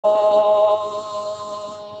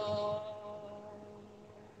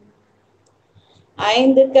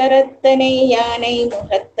ஐந்து கரத்தனை யானை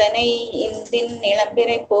முகத்தனை இந்தின்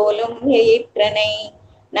இளம்பிறை போலும் எயிற்றனை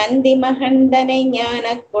நந்தி மகந்தனை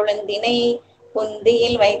ஞான கொழுந்தினை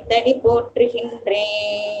புந்தியில் வைத்தடி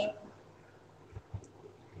போற்றுகின்றேன்.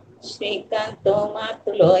 ஸ்ரீகாந்தோ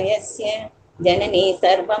மாத்துலோயஸ்ய ஜனனி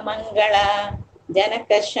சர்வமங்களா ஜனக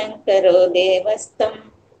சங்கரோ தேவஸ்தம்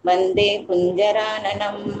வந்தே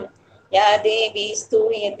குஞ்சரானனம். யா தேவி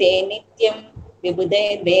ஸ்தூயதே நித்யம் விபுதே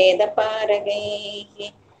வேத பாரகைः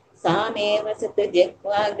சாமே வசத்து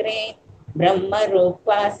ஜிஹ்வாக்ரே பிரம்ம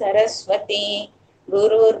ரூபா சரஸ்வதி.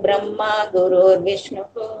 குருர் பிரம்மா குருர்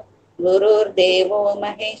விஷ்ணுः குருர் தேவோ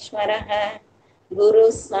மகேஸ்வரः குரு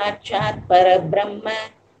சாட்சாத் பரபிரம்ம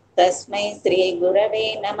தஸ்மை ஸ்ரீ குரவே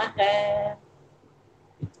நமः.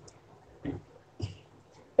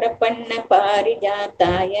 பிரபன்ன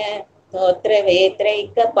பாரிஜாத்தாய ஸ்தோத்ர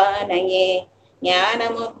வேத்ரைக்கபானயே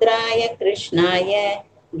ஞானமுத்ராய கிருஷ்ணாய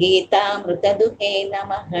கீதாமிருததுஹே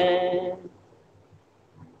நமः.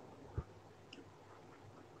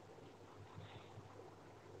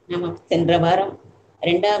 நம்ம சென்ற வாரம்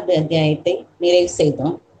 2வது அத்தியாயத்தை நிறைவு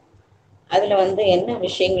செய்தோம். அதுல என்ன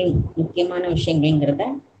விஷயங்கள், முக்கியமான விஷயங்கள்ங்கிறத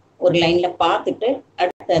ஒரு லைன்ல பார்த்துட்டு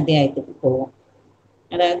அடுத்த அத்தியாயத்துக்கு போவோம்.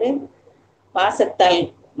 அதாவது பாசத்தால்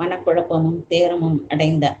மனக்குழப்பமும் தேரமும்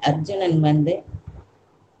அடைந்த அர்ஜுனன்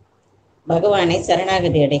பகவானை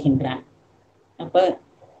சரணாகதி அடைகின்றான். அப்ப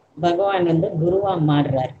பகவான் குருவா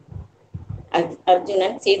மாறுறார்.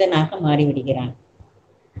 அர்ஜுனன் சீடனாக மாறிவிடுகிறான்.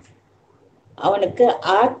 அவனுக்கு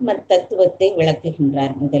ஆத்ம தத்துவத்தை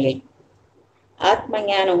விளக்குகின்றார். முதலில் ஆத்ம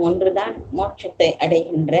ஞானம் ஒன்றுதான் மோட்சத்தை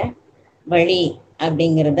அடைகின்ற வழி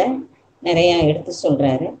அப்படிங்கிறத நிறைய எடுத்து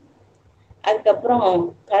சொல்றாரு. அதுக்கப்புறம்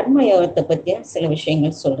கர்ம யோகத்தை பற்றியும் சில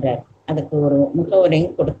விஷயங்கள் சொல்றாரு. அதுக்கு ஒரு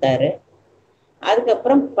முகவுரையும் கொடுத்தாரு.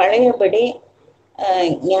 அதுக்கப்புறம் பழையபடி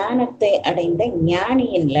ஞானத்தை அடைந்த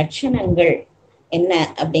ஞானியின் லட்சணங்கள் என்ன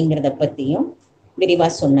அப்படிங்கிறத பற்றியும் விரிவா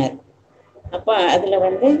சொன்னார். அப்ப அதுல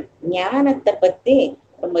ஞானத்தை பத்தி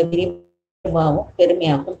ரொம்ப விரிவாகவும்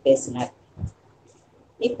பெருமையாகவும் பேசினார்.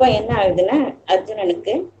 இப்ப என்ன ஆகுதுன்னா,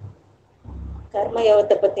 அர்ஜுனனுக்கு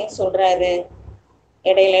கர்மயோகத்தை பத்தியும் சொல்றாரு,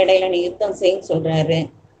 இடையில நீ யுத்தம் செய்யும் சொல்றாரு.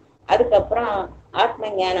 அதுக்கப்புறம் ஆத்ம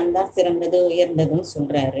ஞானம் தான் சிறந்தது உயர்ந்ததுன்னு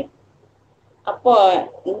சொல்றாரு. அப்போ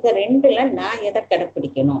இந்த ரெண்டுல நான் எதை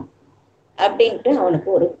கடைப்பிடிக்கணும் அப்படின்ட்டு அவனுக்கு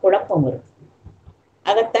ஒரு குழப்பம் வருது.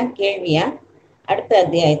 அதைத்தான் கேள்வியா அடுத்த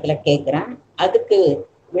அத்தியாயத்துல கேட்கிறான். அதுக்கு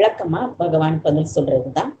விளக்கமா பகவான் பதில்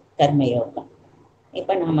சொல்றதுதான் கர்மயோகம்.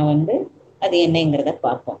 இப்ப நாம அது என்னங்கிறத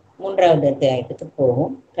பார்ப்போம். 3வது அத்தியாயத்துக்கு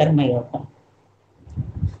போவோம். கர்மயோகம்.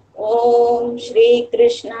 ஓம் ஸ்ரீ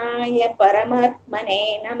கிருஷ்ணாய பரமாத்மனே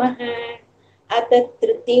நமः. அத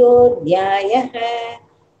த்ருத்யோத்யாயः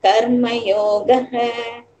கர்மயோகः.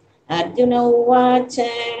 அர்ஜுன உவாச்ச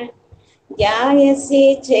த்யாயசி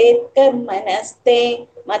சேத் கர்மணஸ்தே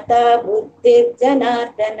மதா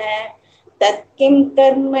புத்திர்ஜனார்தன தத்கிம்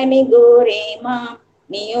கர்மணி கோரே மாம்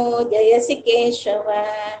நியோஜயசி கேசவ.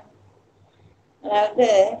 அதாவது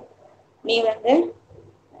நீ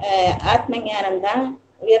ஆத்ம ஞானம்தான்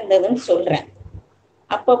உயர்ந்ததுன்னு சொல்ற.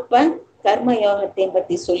 அப்பப்ப கர்ம யோகத்தை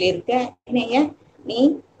பத்தி சொல்லியிருக்க, இணைய நீ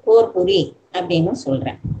போர் புரி அப்படின்னு சொல்ற.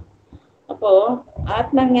 அப்போ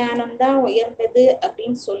ஆத்ம ஞானம்தான் உயர்ந்தது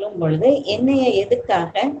அப்படின்னு சொல்லும் பொழுது என்னைய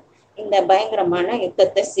எதுக்காக இந்த பயங்கரமான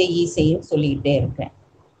யுத்தத்தை செய்யும் சொல்லிக்கிட்டே இருக்க?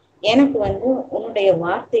 எனக்கு உன்னுடைய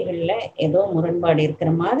வார்த்தைகள்ல ஏதோ முரண்பாடு இருக்கிற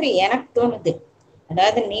மாதிரி எனக்கு தோணுது.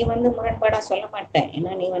 அதாவது நீ முரண்பாடா சொல்ல மாட்டேன்,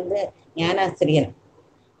 ஏன்னா நீ ஞானாசிரியர்.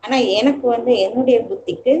 ஆனா எனக்கு என்னுடைய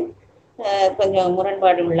புத்திக்கு கொஞ்சம்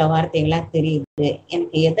முரண்பாடு உள்ள வார்த்தைகளா தெரியுது.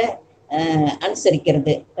 எனக்கு எதை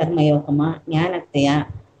அனுசரிக்கிறது, கர்மயோகமா ஞானத்தையா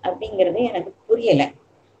அப்படிங்கிறது எனக்கு புரியல.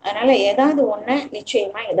 அதனால ஏதாவது ஒண்ணு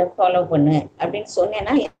நிச்சயமா இதை ஃபாலோ பண்ணு அப்படின்னு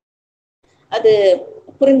சொன்னேன்னா அது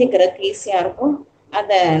புரிஞ்சுக்கிறதுக்கு ஈஸியா இருக்கும்,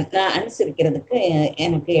 அதை நான் அனுசரிக்கிறதுக்கு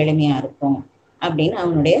எனக்கு எளிமையா இருக்கும் அப்படின்னு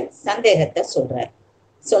அவனுடைய சந்தேகத்தை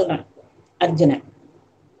சொல்றான் அர்ஜுனன்.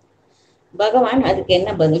 பகவான் அதுக்கு என்ன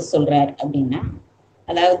பதில் சொல்றார் அப்படின்னா,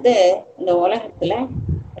 அதாவது இந்த உலகத்துல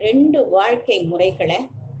 2 வாழ்க்கை முறைகளை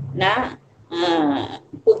நான்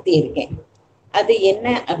பூர்த்தி இருக்கேன். அது என்ன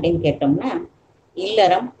அப்படின்னு கேட்டோம்னா,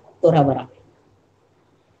 இல்லறம் துறவறம்.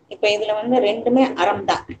 இப்ப இதுல ரெண்டுமே அறம்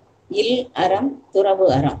தான். இல் அறம் துறவு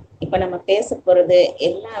அறம். இப்ப நம்ம பேச போறது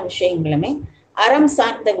எல்லா விஷயங்களுமே அறம்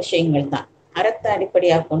சார்ந்த விஷயங்கள் தான், அறத்தை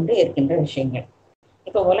அடிப்படையாக கொண்டு இருக்கின்ற விஷயங்கள்.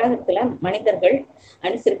 இப்ப உலகத்துல மனிதர்கள்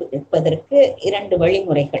அனுசரிப்பதற்கு 2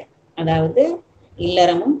 வழிமுறைகள், அதாவது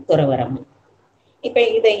இல்லறமும் துறவரமும். இப்ப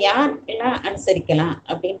இதை யார் எல்லாம் அனுசரிக்கலாம்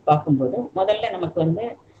அப்படின்னு பார்க்கும்போது, முதல்ல நமக்கு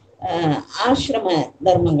ஆசிரம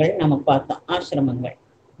தர்மங்கள் நம்ம பார்த்தோம். ஆசிரமங்கள்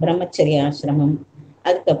பிரம்மச்சரிய ஆசிரமம்,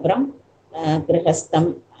 அதுக்கப்புறம் கிரகஸ்தம்,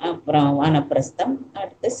 அப்புறம் வானப்பிரஸ்தம்,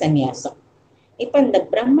 அடுத்து சந்நியாசம். இப்ப இந்த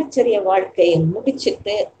பிரம்மச்சரிய வாழ்க்கையை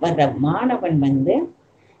முடிச்சுட்டு வர்ற மாணவன் வந்து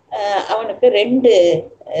அவனுக்கு 2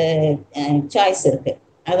 சாய்ஸ் இருக்கு.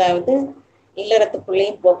 அதாவது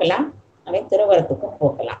இல்லறத்துக்குள்ளேயும் போகலாம், அவன் துறவரத்துக்கும்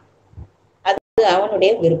போகலாம். அது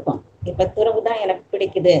அவனுடைய விருப்பம். இப்ப துறவு தான் எனக்கு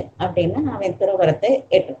பிடிக்குது அப்படின்னா அவன் துறவரத்தை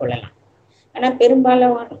ஏற்றுக்கொள்ளலாம். ஆனா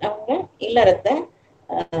பெரும்பாலும் அவங்க இல்லறத்தை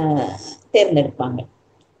தேர்ந்தெடுப்பாங்க.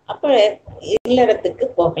 அப்ப இல்லறத்துக்கு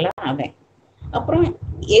போகலாம் அவன். அப்புறம்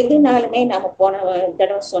எதுனாலுமே நம்ம போன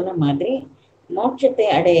தடவை சொன்ன மாதிரி மோட்சத்தை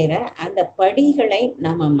அடையிற அந்த படிகளை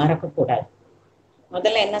நாம மறக்க கூடாது.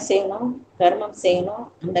 முதல்ல என்ன செய்யணும்? கர்மம் செய்யணும்.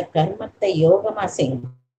 அந்த கர்மத்தை யோகமா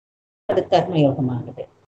செய்யணும். அது கர்ம யோகமாகுது.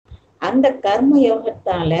 அந்த கர்ம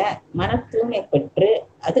யோகத்தால மன தூய்மை பெற்று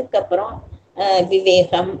அதுக்கப்புறம்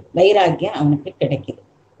விவேகம், வைராக்கியம் அவனுக்கு கிடைக்குது.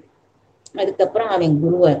 அதுக்கப்புறம் அவன்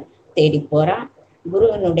குருவை தேடி போறான்.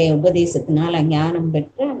 குருவனுடைய உபதேசத்தினால ஞானம்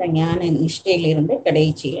பெற்று அந்த ஞான நிஷ்டையிலிருந்து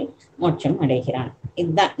கடைசியில் மோட்சம் அடைகிறான்.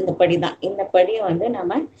 இதுதான் இந்த படிதான். இந்த படியை வந்து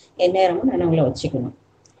நம்ம எந்நேரமும் நினைவுல வச்சுக்கணும்.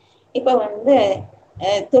 இப்ப வந்து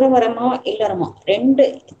துறவரமோ இல்லறமோ 2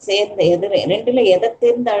 சேர்ந்த ரெண்டுல எதை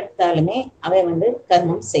தேர்ந்தெடுத்தாலுமே அவன் வந்து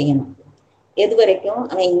கர்மம் செய்யணும். எது வரைக்கும்?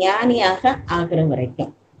 அவன் ஞானியாக ஆகிற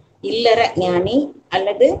வரைக்கும். இல்லற ஞானி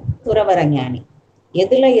அல்லது துறவர ஞானி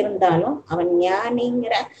எதுல இருந்தாலும் அவன்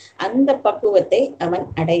ஞானிங்கிற அந்த பக்குவத்தை அவன்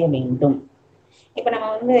அடைய வேண்டும். இப்ப நம்ம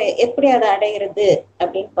வந்து எப்படி அதை அடைகிறது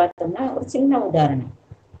அப்படின்னு பார்த்தோம்னா, ஒரு சின்ன உதாரணம்.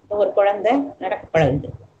 ஒரு குழந்தை நடக்க பழகுது.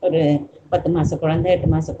 ஒரு 10 மாச குழந்தை, 8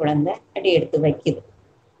 மாச குழந்தை அடி எடுத்து வைக்குது.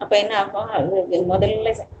 அப்ப என்ன ஆகும்? அது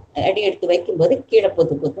முதல்ல அடி எடுத்து வைக்கும்போது கீழே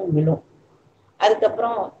பொத்து விழும்.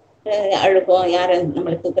 அதுக்கப்புறம் அழுகும், யாரு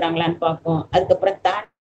நம்மளை தூக்குறாங்களான்னு பார்ப்போம். அதுக்கப்புறம் தான்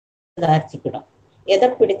அரிச்சிக்கிடும். எதை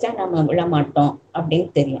பிடிச்சா நம்ம விழமாட்டோம் அப்படின்னு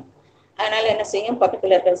தெரியும். அதனால என்ன செய்யும்?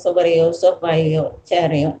 பக்கத்துல இருக்கிற சுவரையோ சோஃபாயோ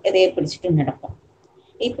சேரையோ எதையோ பிடிச்சிட்டு நடக்கும்.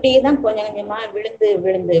 இப்படியேதான் கொஞ்சம் கொஞ்சமா விழுந்து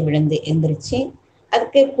விழுந்து விழுந்து எந்திரிச்சு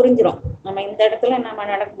அதுக்கு புரிஞ்சிடும், நம்ம இந்த இடத்துல நம்ம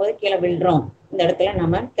நடக்கும்போது கீழே விழுறோம், இந்த இடத்துல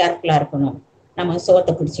நம்ம கேர்ஃபுல்லா இருக்கணும், நம்ம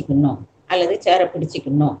சுவத்தை பிடிச்சிக்கணும் அல்லது சேரை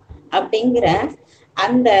பிடிச்சிக்கணும் அப்படிங்கிற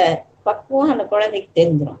அந்த பக்குவம் அந்த குழந்தைக்கு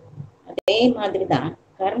தெரிஞ்சிடும். அதே மாதிரிதான்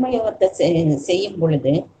கர்மயோகத்தை செய்யும்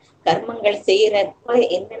பொழுது கர்மங்கள் செய்யறப்ப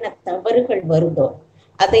என்னென்ன தவறுகள் வருதோ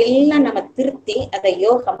அதையெல்லாம் நம்ம திருத்தி அதை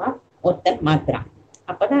யோகமா ஒருத்தன் மாத்துறான்.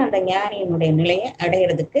 அப்பதான் அந்த ஞானியினுடைய நிலையை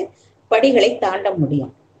அடையிறதுக்கு படிகளை தாண்ட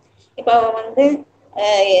முடியும். இப்ப அவன் வந்து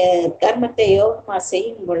கர்மத்தை யோகமா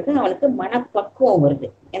செய்யும் பொழுது அவனுக்கு மனப்பக்குவம் வருது.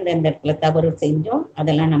 எந்தெந்த இடத்துல தவறு செஞ்சோம்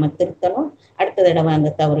அதெல்லாம் நம்ம திருத்தணும், அடுத்த தடவை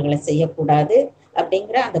அந்த தவறுகளை செய்யக்கூடாது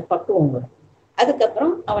அப்படிங்கிற அந்த பக்குவம் வரும்.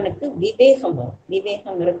 அதுக்கப்புறம் அவனுக்கு விவேகம் வரும்.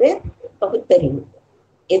 விவேகங்கிறது பகுத்தறிவு.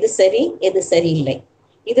 எது சரி எது சரியில்லை.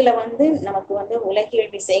 இதுல வந்து நமக்கு வந்து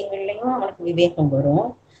உலகியல் விஷயங்கள்லயும் அவனுக்கு விவேகம் வரும்.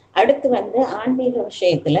 அடுத்து வந்து ஆன்மீக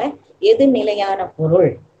விஷயத்துல எது நிலையான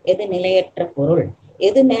பொருள், எது நிலையற்ற பொருள்,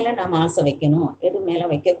 எது மேல நாம ஆசை வைக்கணும், எது மேல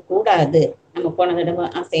வைக்க கூடாது, நம்ம போன தடவை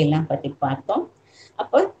ஆசையெல்லாம் பத்தி பார்த்தோம்.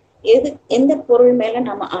 அப்ப எந்த பொருள் மேல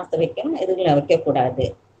நம்ம ஆசை வைக்கணும், எதுல வைக்க கூடாது.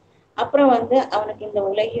 அப்புறம் வந்து அவனுக்கு இந்த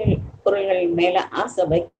உலகியல் பொருள்கள் மேல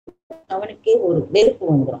ஆசை அவனுக்கே ஒரு வெறுப்பு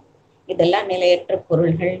வந்துடும். இதெல்லாம் நிலையற்ற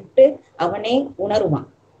பொருள்கள்ட்டு அவனே உணர்வான்.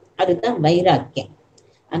 அதுதான் வைராக்கியம்.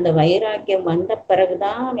 அந்த வைராக்கியம் வந்த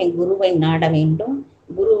பிறகுதான் அவன் குருவை நாட வேண்டும்.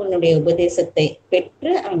 குருவனுடைய உபதேசத்தை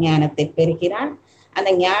பெற்று அவன் ஞானத்தை பெறுகிறான். அந்த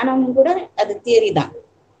ஞானம் கூட அது தியரி தான்.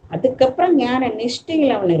 அதுக்கப்புறம் ஞான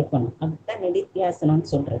நிஷ்டையில் அவன் இருக்கணும். அதுதான்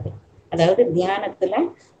நிதித்தியாசனம்னு சொல்றது. அதாவது தியானத்துல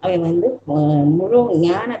அவன் வந்து முழு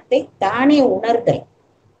ஞானத்தை தானே உணர்தல்.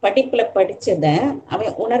 படிப்புல படிச்சத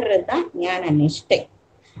அவன் உணர்றதுதான் ஞான நிஷ்டை.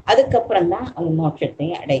 அதுக்கப்புறம் தான் அவன் மோட்சத்தை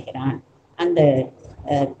அடைகிறான். அந்த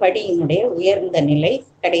படியினுடைய உயர்ந்த நிலை,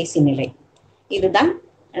 கடைசி நிலை. இதுதான்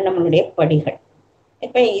நம்மளுடைய படிகள்.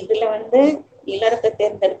 இப்ப இதுல வந்து இல்லறத்தை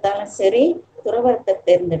தேர்ந்தெடுத்தாலும் சரி, துறவரத்தை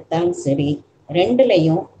தேர்ந்தெடுத்தாலும் சரி,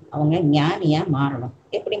 2லயும் அவங்க ஞானியா மாறணும்.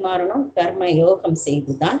 எப்படி மாறணும்? கர்ம யோகம்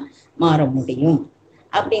செய்துதான் மாற முடியும்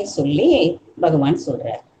அப்படின்னு சொல்லி பகவான்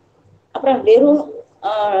சொல்றார். அப்புறம் வெறும்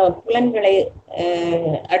புலன்களை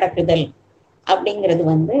அடக்குதல் அப்படிங்கிறது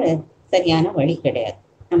வந்து சரியான வழி கிடையாது.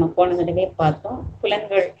 நம்ம போன தடவை பார்த்தோம்,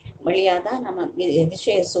 புலன்கள் வழியாதான் நம்ம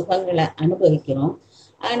விஷய சுகங்களை அனுபவிக்கிறோம்.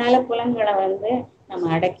 அதனால புலன்களை வந்து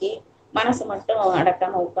நம்ம அடக்கி மனசு மட்டும்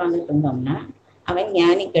அடக்காம உட்கார்ந்துட்டு இருந்தோம்னா அவன்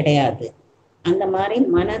ஞானி கிடையாது. அந்த மாதிரி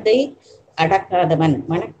மனதை அடக்காதவன்,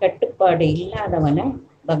 மனக்கட்டுப்பாடு இல்லாதவனை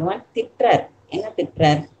பகவான் திட்டுறார். என்ன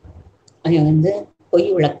திட்டுறார்? அவன் வந்து பொய்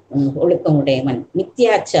ஒழுக்கம் உடையவன்,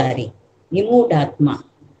 மித்தியாச்சாரி, விமூடாத்மா.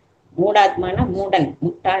 மூடாத்மானா மூடன்,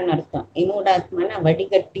 முட்டாள்னு அர்த்தம். விமூடாத்மானா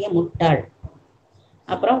வடிகட்டிய முட்டாள்.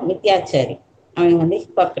 அப்புறம் மித்தியாச்சாரி. அவன் வந்து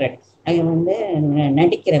ஹிப்போக்ரட், அவன் வந்து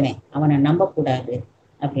நடிக்கிறவன், அவனை நம்பக்கூடாது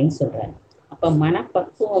அப்படின்னு சொல்றாரு. அப்ப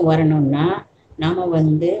மனப்பக்குவம் வரணும்னா நாம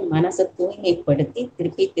வந்து மனசை தூய்மைப்படுத்தி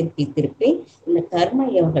திருப்பி திருப்பி திருப்பி இந்த கர்ம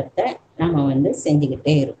யோகத்தை நாம வந்து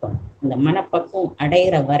செஞ்சுக்கிட்டே இருக்கணும். இந்த மனப்பக்குவம்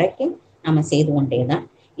அடையிற வரைக்கும் நாம செய்து கொண்டேதான்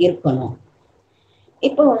இருக்கணும்.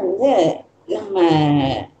 இப்போ வந்து நம்ம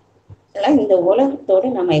இந்த உலகத்தோடு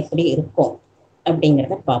நம்ம எப்படி இருக்கோம்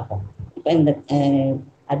அப்படிங்கிறத பார்ப்போம். இப்ப இந்த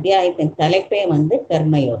அத்தியாயத்தின் தலைப்பே வந்து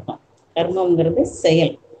கர்மயோகம். கர்மங்கிறது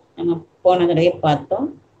செயல். நம்ம போன தடவை பார்த்தோம்,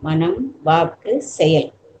 மனம், வாக்கு, செயல்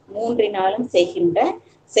மூன்றினாலும் செய்கின்ற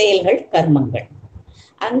செயல்கள் கர்மங்கள்.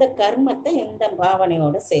 அந்த கர்மத்தை எந்த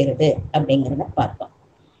பாவனையோட செய்யறது அப்படிங்கிறத பார்த்தோம்.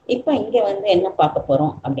 இப்ப இங்க வந்து என்ன பார்க்க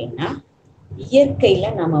போறோம் அப்படின்னா, இயற்கையில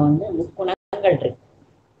நம்ம வந்து முக்குணங்கள் இருக்கு,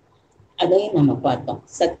 அதையும் நம்ம பார்த்தோம்.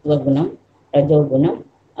 சத்துவகுணம், ரஜோகுணம்,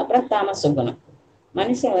 அப்புறம் தாமச குணம்.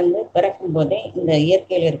 மனுஷன் வந்து பிறக்கும் போதே இந்த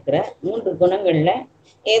இயற்கையில் இருக்கிற 3 குணங்கள்ல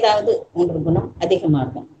ஏதாவது 3 குணம்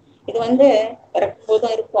அதிகமாகும். இது வந்து பிறக்கும்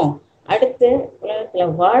போதும் இருக்கும், அடுத்து உலகத்துல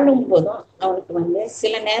வாழும் போதும் அவனுக்கு வந்து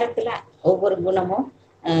சில நேரத்துல ஒவ்வொரு குணமும்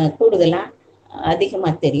கூடுதலா அதிகமா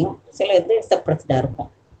தெரியும், சில இது சப்ரஸ்டா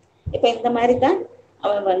இருக்கும். இப்ப இந்த மாதிரிதான்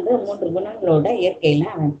அவன் வந்து 3 குணங்களோட இயற்கையில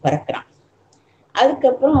அவன் பிறக்கிறான்.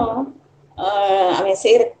 அதுக்கப்புறம் அவன்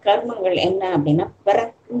செய்யற கர்மங்கள் என்ன அப்படின்னா,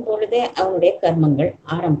 பிறக்கும் பொழுதே அவனுடைய கர்மங்கள்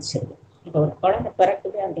ஆரம்பிச்சிருது. இப்ப ஒரு குழந்தை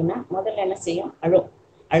பிறக்குது அப்படின்னா முதல்ல என்ன செய்யும்?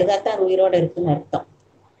 அழுதாத்தான் அது உயிரோட இருக்குன்னு அர்த்தம்.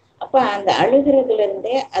 அப்ப அந்த அழுகிறதுல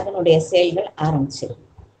இருந்தே அதனுடைய செயல்கள் ஆரம்பிச்சிருது.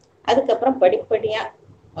 அதுக்கப்புறம் படிப்படியா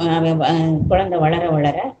குழந்தை வளர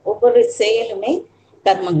வளர ஒவ்வொரு செயலுமே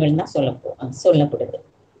கர்மங்கள் தான் சொல்லப்படுது.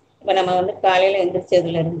 இப்ப நம்ம வந்து காலையில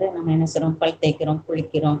எந்திரிச்சதுல இருந்து நம்ம என்ன செய்றோம்? பல் தேய்க்கிறோம்,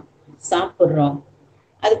 குளிக்கிறோம், சாப்பிட்றோம்,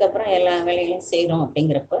 அதுக்கப்புறம் எல்லா வேலைகளையும் செய்யறோம்.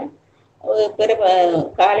 அப்படிங்கிறப்ப பிறகு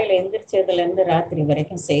காலையில எந்திரிச்சதுல இருந்து ராத்திரி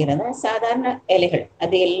வரைக்கும் செய்யறத சாதாரண வேலைகள்,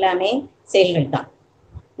 அது எல்லாமே செயல்கள் தான்,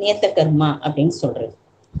 நியத்த கர்மா அப்படின்னு சொல்றது.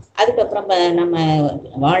 அதுக்கப்புறம் நம்ம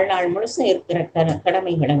வாழ்நாள் முழுசும் இருக்கிற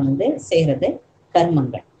கடமைகளை வந்து செய்யறது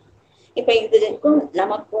கர்மங்கள். இப்ப இதுக்கும்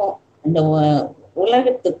நமக்கும் இந்த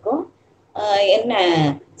உலகத்துக்கும் என்ன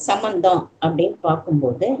சம்பந்தம் அப்படின்னு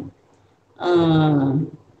பார்க்கும்போது,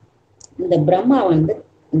 இந்த பிரம்மா வந்து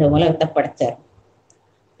இந்த உலகத்தை படைச்சார்.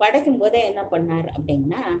 படைக்கும் போதே என்ன பண்ணார்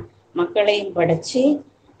அப்படின்னா, மக்களையும் படைச்சு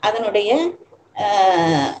அதனுடைய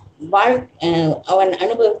அவன்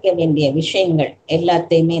அனுபவிக்க வேண்டிய விஷயங்கள்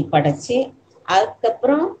எல்லாத்தையுமே படைச்சு,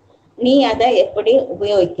 அதுக்கப்புறம் நீ அதை எப்படி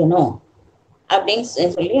உபயோகிக்கணும் அப்படின்னு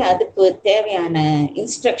சொல்லி அதுக்கு தேவையான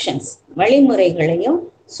இன்ஸ்ட்ரக்ஷன்ஸ், வழிமுறைகளையும்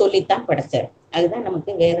சொல்லித்தான் படைச்சார். அதுதான்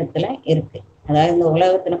நமக்கு வேதத்துல இருக்கு. அதாவது இந்த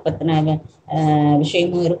உலகத்துல பத்தின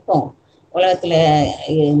விஷயமும் இருக்கும், உலகத்துல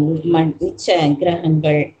மிச்ச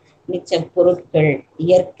கிரகங்கள், மிச்ச பொருட்கள்,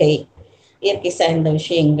 இயற்கை சார்ந்த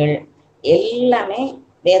விஷயங்கள் எல்லாமே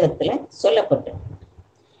வேதத்துல சொல்லப்பட்டு.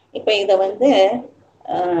 இப்ப இத வந்து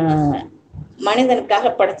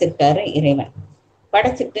மனிதனுக்காக படைச்சிருக்காரு இறைவன்.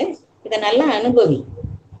 படைச்சிட்டு இதை நல்லா அனுபவி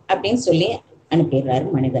அப்படின்னு சொல்லி அனுப்பிடுறாரு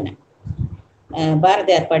மனிதனை.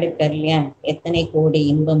 பாரதியார் பாடியிருக்காரு இல்லையா, எத்தனை கோடி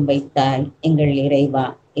இன்பம் வைத்தாய் எங்கள் இறைவா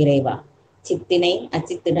இறைவா, சித்தினை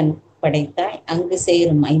அச்சித்துடன் படைத்தாய், அங்கு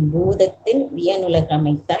சேரும் ஐம்பூதத்தில் வியனுலகம்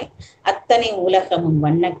அமைத்தாய், அத்தனை உலகமும்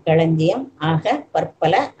வண்ண களஞ்சியம் ஆக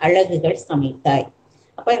பற்பல அழகுகள் சமைத்தாய்.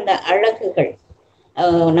 அப்ப இந்த அழகுகள்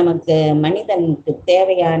நமக்கு மனிதனுக்கு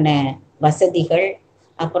தேவையான வசதிகள்,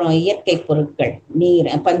 அப்புறம் இயற்கை பொருட்கள், நீர்,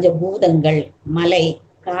 பஞ்சபூதங்கள், மலை,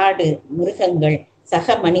 காடு, மிருகங்கள்,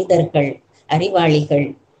 சக மனிதர்கள், அறிவாளிகள்,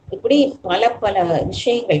 இப்படி பல பல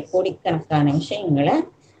விஷயங்கள், கோடிக்கணக்கான விஷயங்களை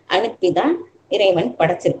அனுப்பிதான் இறைவன்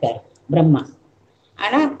படைச்சிருக்காரு பிரம்மா.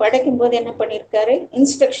 ஆனா படைக்கும் போது என்ன பண்ணிருக்காரு?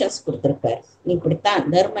 இன்ஸ்ட்ரக்ஷன்ஸ் கொடுத்திருக்காரு, நீ இப்படித்தான்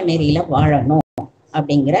தர்ம நெறியில வாழணும்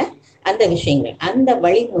அப்படிங்கிற அந்த விஷயங்கள், அந்த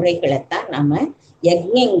வழிமுறைகளைத்தான் நாம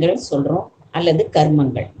யஜ்ஞங்கள் சொல்றோம், அல்லது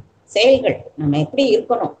கர்மங்கள், செயல்கள். நம்ம எப்படி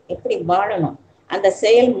இருக்கணும், எப்படி வாழணும், அந்த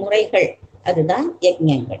செயல்முறைகள், அதுதான்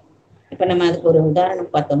யஜ்ஞங்கள். இப்ப நம்ம அதுக்கு ஒரு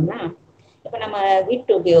உதாரணம் பார்த்தோம்னா, இப்ப நம்ம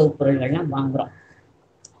வீட்டு உபயோகப் பொருள்கள்லாம் வாங்குறோம்,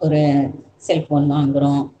 ஒரு செல்போன்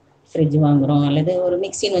வாங்குறோம், ஃப்ரிட்ஜ் வாங்குறோம், அல்லது ஒரு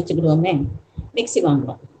மிக்சின்னு வச்சுக்கிடுவோமே, மிக்சி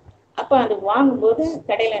வாங்குறோம். அப்போ அது வாங்கும்போது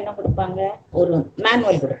கடையில் என்ன கொடுப்பாங்க? ஒரு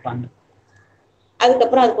மேனுவல் கொடுப்பாங்க.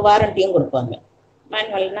 அதுக்கப்புறம் அதுக்கு வாரண்டியும் கொடுப்பாங்க.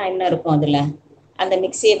 மேனுவல்னா என்ன இருக்கும்? அதில் அந்த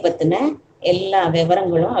மிக்சியை பற்றின எல்லா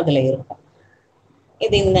விவரங்களும் அதில் இருக்கும்.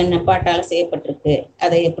 இது இந்த பாட்டால் செய்யப்பட்டிருக்கு,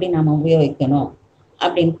 அதை எப்படி நாம் உபயோகிக்கணும்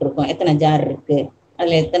அப்படின்னு கொடுக்கும். எத்தனை ஜார் இருக்குது,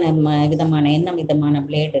 அதில் எத்தனை விதமான என்ன விதமான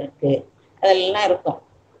பிளேடு இருக்குது, அதெல்லாம் இருக்கும்.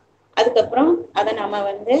 அதுக்கப்புறம் அதை நம்ம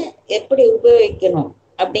வந்து எப்படி உபயோகிக்கணும்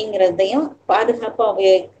அப்படிங்கிறதையும் பாதுகாப்பாக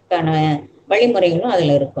உபயோகிக்கான வழிமுறைகளும்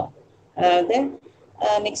அதில் இருக்கும். அதாவது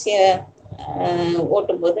மிக்சியை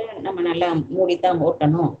ஓட்டும்போது நம்ம நல்லா மூடித்தான்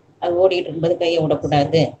ஓட்டணும், அது ஓடிட்டு இருக்கும்போது கையை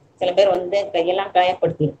விடக்கூடாது. சில பேர் வந்து கையெல்லாம்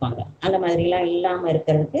காயப்படுத்தி இருப்பாங்க. அந்த மாதிரிலாம் இல்லாம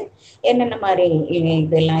இருக்கிறதுக்கு என்னென்ன மாதிரி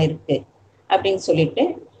இதெல்லாம் இருக்கு அப்படின்னு சொல்லிட்டு,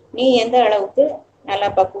 நீ எந்த அளவுக்கு நல்லா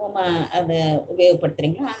பக்குவமா அதை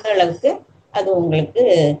உபயோகப்படுத்துறீங்களோ அந்த அளவுக்கு அது உங்களுக்கு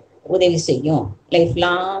உதவி செய்யும். லைஃப்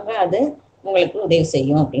லாங்கா அது உங்களுக்கு உதவி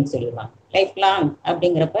செய்யும் அப்படின்னு சொல்லிடுவாங்க. லைஃப் லாங்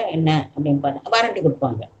அப்படிங்கிறப்ப என்ன அப்படின்னு பார்த்தா வாரண்டி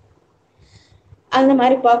கொடுப்பாங்க. அந்த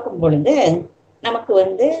மாதிரி பார்க்கும் பொழுது நமக்கு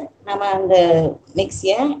வந்து நம்ம அந்த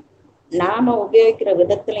மிக்சியை நாம உபயோகிக்கிற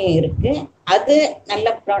விதத்துலையும் இருக்கு. அது நல்ல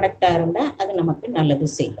ப்ராடக்டா இருந்தா அது நமக்கு நல்லது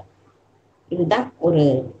செய்யும். இதுதான் ஒரு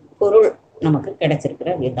பொருள் நமக்கு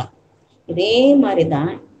கிடைச்சிருக்கிற விதம். இதே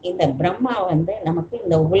மாதிரிதான் இந்த பிரம்மா வந்து நமக்கு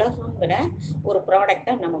இந்த உலகங்கிற ஒரு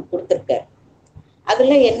ப்ராடக்டா நமக்கு கொடுத்துருக்காரு.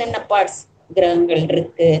 அதுல என்னென்ன பார்ட்ஸ் கிரகங்கள்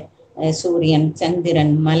இருக்கு, சூரியன்,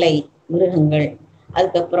 சந்திரன், மலை, மிருகங்கள்,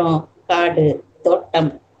 அதுக்கப்புறம் காடு,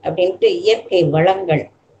 தோட்டம் அப்படின்ட்டு இயற்கை வளங்கள்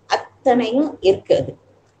அத்தனையும் இருக்குது.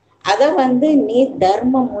 அதை வந்து நீ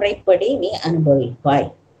தர்ம முறைப்படி நீ அனுபவிப்பாய்.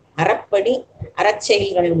 அறப்படி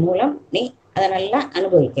அறச்செயல்கள் மூலம் நீ அதை நல்லா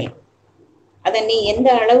அனுபவிக்கலாம். அதை நீ எந்த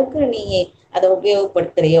அளவுக்கு நீ அதை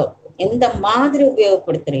உபயோகப்படுத்துறியோ, எந்த மாதிரி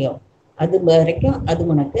உபயோகப்படுத்துறியோ அது வரைக்கும் அது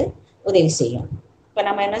உனக்கு உதவி செய்யும். இப்ப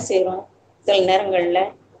நம்ம என்ன செய்யறோம், சில நேரங்கள்ல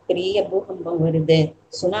பெரிய பூகம்பம் வருது,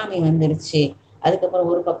 சுனாமி வந்துருச்சு, அதுக்கப்புறம்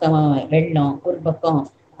ஒரு பக்கம் வெள்ளம், ஒரு பக்கம்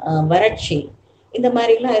வறட்சி, இந்த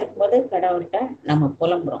மாதிரி எல்லாம் இருக்கும்போது கடவுள்கிட்ட நம்ம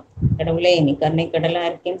புலம்புறோம். கடவுளே நீ கருணை கடலா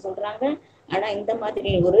இருக்கேன்னு சொல்றாங்க, ஆனா இந்த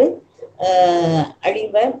மாதிரி ஒரு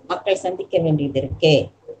அழிவை மக்கள் சந்திக்க வேண்டியது இருக்கே,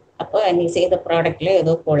 அப்போ நீ செய்த ப்ராடக்ட்ல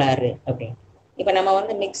ஏதோ கோளாறு அப்படின்னு. இப்ப நம்ம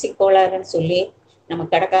வந்து மிக்சி கோளாறுன்னு சொல்லி நம்ம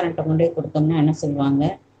கடைக்காரன்ட்ட கொண்டு போய் கொடுத்தோம்னா என்ன சொல்லுவாங்க,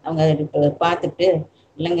 அவங்க பார்த்துட்டு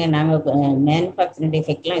இல்லைங்க நாங்கள் மேனுஃபேக்சரிங்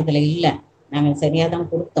டிஃபெக்ட்லாம் இதில் இல்லை, நாங்கள் சரியாக தான்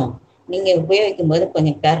கொடுத்தோம், நீங்கள் உபயோகிக்கும் போது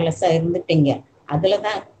கொஞ்சம் கேர்லெஸ்ஸாக இருந்துட்டீங்க, அதில்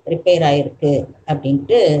தான் ரிப்பேர் ஆயிருக்கு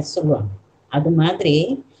அப்படின்ட்டு சொல்லுவாங்க. அது மாதிரி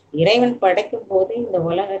இறைவன் படைக்கும் போது இந்த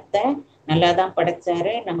உலகத்தை நல்லா தான்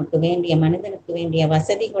படைச்சாரு, நமக்கு வேண்டிய மனிதனுக்கு வேண்டிய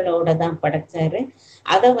வசதிகளோட தான் படைச்சாரு.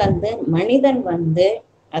 அதை வந்து மனிதன் வந்து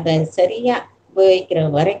அதை சரியா உபயோகிக்கிற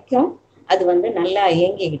வரைக்கும் அது வந்து நல்லா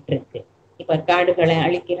இயங்கிக்கிட்டு இருக்கு. இப்ப காடுகளை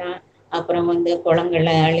அழிக்கிறான், அப்புறம் வந்து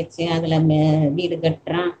குளங்களை அழிச்சு அதுல வீடு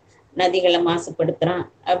கட்டுறான், நதிகளை மாசுபடுத்துறான்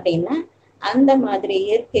அப்படின்னா அந்த மாதிரி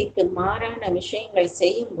இயற்கைக்கு மாறான விஷயங்கள்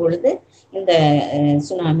செய்யும் பொழுது இந்த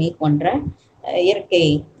சுனாமி போன்ற இயற்கை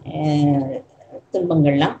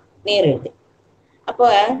துன்பங்கள்லாம் நேருது. அப்போ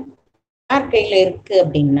யார் கையில இருக்கு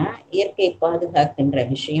அப்படின்னா இயற்கை பாதுகாக்கின்ற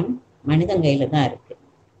விஷயம் மனிதன் கையில தான் இருக்கு.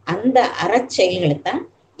 அந்த அறச்செயல்களை தான்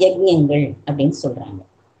யஜ்ஞங்கள் அப்படின்னு சொல்றாங்க.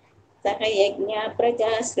 சக யஜ்ஞா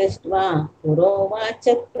பிரஜா சிருஷ்ட்வா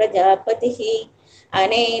புரோவாச்ச பிரஜாபதிஹி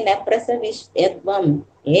அனேன பிரசவிஷ்யத்வம்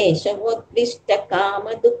ஏஷவோத்விஷ்ட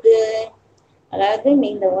காமதுக்கு. அதாவது நீ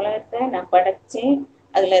இந்த உலகத்தை நான் படைச்சேன்,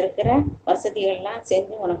 அதுல இருக்கிற வசதிகள்லாம்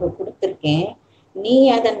செஞ்சு உனக்கு கொடுத்துருக்கேன், நீ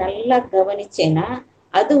அதை நல்லா கவனிச்சேன்னா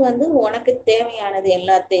அது வந்து உனக்கு தேவையானது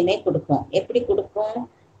எல்லாத்தையுமே கொடுக்கும். எப்படி கொடுக்கும்?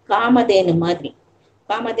 காமதேனு மாதிரி.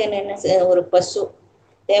 காமதேனு என்ன, ஒரு பசு,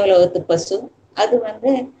 தேவலோகத்து பசு. அது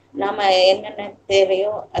வந்து நாம என்னென்ன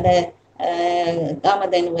தேவையோ அதை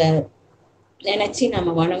காமதேனுவை நினைச்சு நம்ம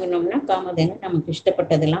வணங்கினோம்னா காமதேனு நமக்கு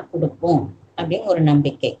இஷ்டப்பட்டதெல்லாம் கொடுப்போம் அப்படின்னு ஒரு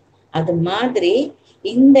நம்பிக்கை. அது மாதிரி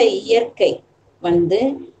இந்த இயற்கை வந்து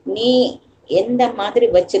நீ எந்த மாதிரி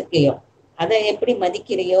வச்சிருக்கியோ, அதை எப்படி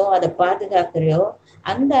மதிக்கிறியோ, அதை பாதுகாக்கிறியோ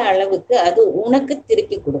அந்த அளவுக்கு அது உனக்கு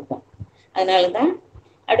திருப்பி கொடுக்கும். அதனாலதான்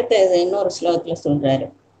அடுத்தது இன்னொரு ஸ்லோகத்துல சொல்றாரு,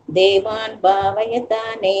 தேவான்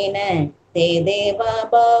பாவயதானேன தே தேவா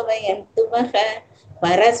பாவயந்துவஹ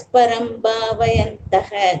பரஸ்பரம்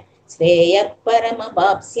பாவயந்தஹ ஸ்ரேய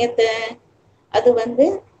பரமபாப்ஸ்யத. அது வந்து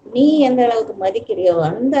நீ எந்த அளவுக்கு மதிக்கிறியோ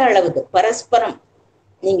அந்த அளவுக்கு பரஸ்பரம்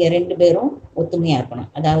நீங்க ரெண்டு பேரும் ஒத்துமையா இருக்கணும்.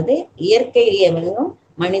 அதாவது இயற்கையும்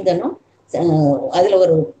மனிதனும் அதுல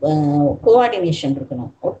ஒரு கோஆர்டினேஷன்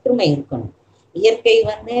இருக்கணும், ஒற்றுமை இருக்கணும். இயற்கை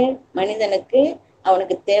வந்து மனிதனுக்கு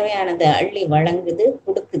அவனுக்கு தேவையானதை அள்ளி வழங்குது,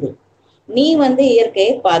 கொடுக்குது. நீ வந்து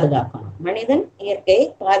இயற்கையை பாதுகாக்கணும், மனிதன் இயற்கையை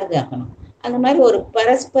பாதுகாக்கணும். அந்த மாதிரி ஒரு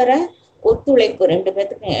பரஸ்பர ஒத்துழைப்பு ரெண்டு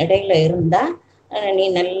பேர்த்துக்கும் இடையில இருந்தா நீ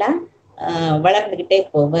நல்லா வளர்ந்துகிட்டே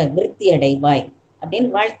போவ, விருத்தி அடைவாய் அப்படின்னு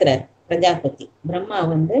வாழ்த்துறார் பிரஜாபதி. பிரம்மா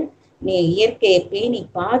வந்து நீ இயற்கையை பேணி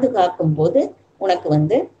பாதுகாக்கும் போது உனக்கு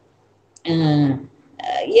வந்து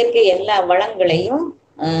இயற்கை எல்லா வளங்களையும்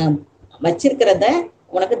வச்சிருக்கிறத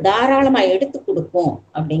உனக்கு தாராளமா எடுத்து கொடுக்கும்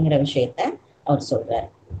அப்படிங்கிற விஷயத்த அவர் சொல்றார்.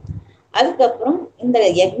 அதுக்கப்புறம் இந்த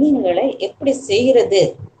யஜ்ஞங்களை எப்படி செய்யறது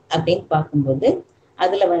அப்படின்னு பார்க்கும்போது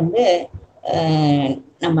அதுல வந்து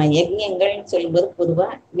நம்ம யஜ்ஞங்கள்னு சொல்லும்போது பொதுவா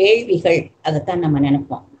வேள்விகள் அதைத்தான் நம்ம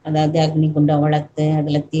நினைப்போம். அதாவது அக்னி குண்டம் வளர்த்து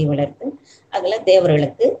அதுல தீ வளர்த்து அதுல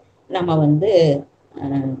தேவர்களுக்கு நம்ம வந்து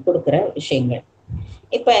கொடுக்குற விஷயங்கள்.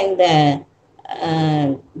 இப்ப இந்த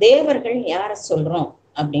தேவர்கள் யார சொல்றோம்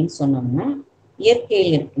அப்படின்னு சொன்னோம்னா,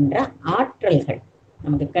 இயற்கையில் இருக்கின்ற ஆற்றல்கள்,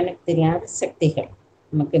 நமக்கு கணக்கு தெரியாத சக்திகள்.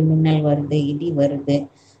 நமக்கு மின்னல் வருது, இடி வருது,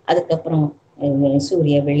 அதுக்கப்புறம்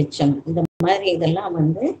சூரிய வெளிச்சம், இந்த மாதிரி இதெல்லாம்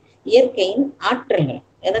வந்து இயற்கையின் ஆற்றல்கள்.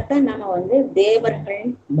 இதைத்தான் நம்ம வந்து தேவர்கள்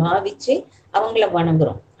பாவிச்சு அவங்கள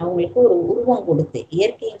வணங்குறோம். அவங்களுக்கு ஒரு உருவம் கொடுத்து,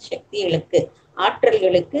 இயற்கையின் சக்திகளுக்கு,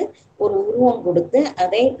 ஆற்றல்களுக்கு ஒரு உருவம் கொடுத்து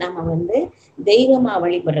அதை நம்ம வந்து தெய்வமா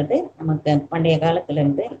வழிபடுறது நமக்கு பண்டைய காலத்துல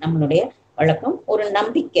இருந்து நம்மளுடைய வழக்கம். ஒரு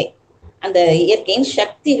நம்பிக்கை, அந்த இயற்கையின்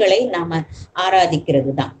சக்திகளை நாம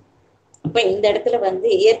ஆராதிக்கிறது தான். அப்ப இந்த இடத்துல வந்து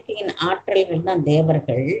இயற்கையின் ஆற்றல்கள் தான்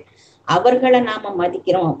தேவர்கள். அவர்களை நாம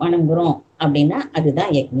மதிக்கிறோம், வணங்குறோம் அப்படின்னா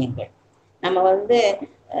அதுதான் யஜ்ஞங்கள். நம்ம வந்து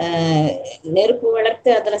நெருப்பு வளர்த்து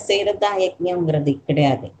அதுல செய்யறதுதான் யஜ்ஞங்கிறது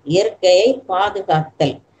கிடையாது. இயற்கையை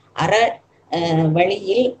பாதுகாத்தல், அற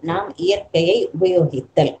வழியில் நாம் இயற்கையை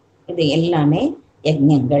உபயோகித்தல், இது எல்லாமே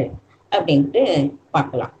யஜ்ஞங்கள் அப்படின்ட்டு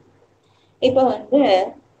பார்க்கலாம். இப்ப வந்து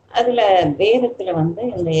அதுல வேதத்துல வந்து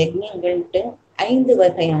இந்த யஜ்ஞங்கள்ட்டு 5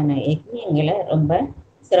 வகையான யஜ்ஞங்களை ரொம்ப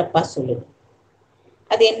சிறப்பா சொல்லுது.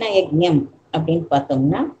 அது என்ன யஜ்ஞம் அப்படின்னு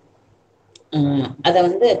பார்த்தோம்னா, அத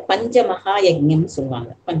வந்து பஞ்ச மகா யஜ்ஞம் சொல்லுவாங்க.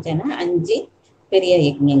 பஞ்சனா 5 பெரிய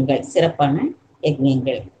யஜ்ஞங்கள், சிறப்பான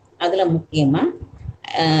யஜ்ஞங்கள். அதுல முக்கியமா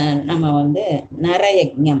நம்ம வந்து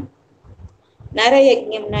நரயஜ்ஞம்.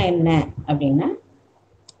 நரயஜ்ஞம்னா என்ன அப்படின்னா,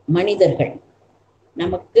 மனிதர்கள்,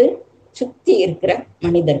 நமக்கு சுத்தி இருக்கிற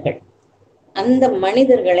மனிதர்கள், அந்த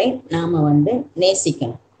மனிதர்களை நாம வந்து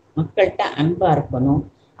நேசிக்கணும், மக்கள்கிட்ட அன்பா இருக்கணும்,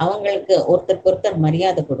 அவங்களுக்கு ஒருத்தருக்கு ஒருத்தர்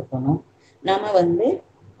மரியாதை கொடுக்கணும், நாம வந்து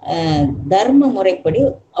தர்ம முறைப்படி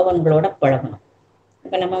அவங்களோட பழகணும்.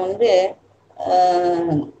 இப்ப நம்ம வந்து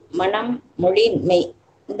மனம், மொழி, மெய்,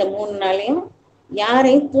 இந்த 3 நாளையும்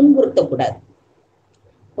யாரையும் துன்புறுத்தக்கூடாது.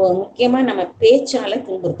 இப்போ முக்கியமா நம்ம பேச்சால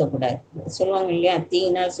துன்புறுத்தக்கூடாது. சொல்லுவாங்க இல்லையா,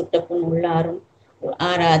 தீயினால் சுட்ட புண் உள்ளாரும்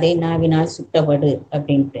ஆறாதே நாவினால் சுட்டவடு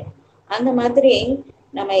அப்படின்ட்டு. அந்த மாதிரி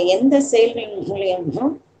நம்ம எந்த செயல்கள்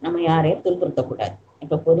மூலியமும் நம்ம யாரையும் துன்புறுத்தக்கூடாது.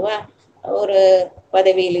 இப்ப பொதுவா ஒரு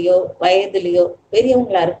பதவியிலையோ வயதுலையோ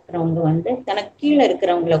பெரியவங்களா இருக்கிறவங்க வந்து தனக்கு கீழே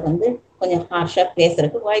இருக்கிறவங்கள வந்து கொஞ்சம் ஹார்ஷா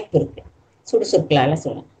பேசுறதுக்கு வாய்ப்பு இருக்கு. சுடுசொற்களால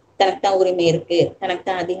சொல்லலாம். தனக்கு தான் உரிமை இருக்கு, தனக்கு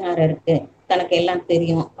தான் அதிகாரம் இருக்கு, தனக்கு எல்லாம்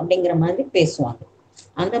தெரியும் அப்படிங்கிற மாதிரி பேசுவாங்க.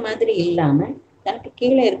 அந்த மாதிரி இல்லாம தனக்கு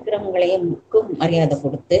கீழே இருக்கிறவங்களையும் மரியாதை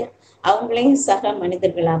கொடுத்து அவங்களையும் சக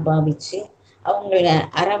மனிதர்களா பாவிச்சு அவங்கள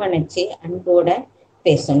அரவணைச்சு அன்போட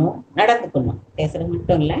பேசணும், நடந்துக்கணும். பேசுறது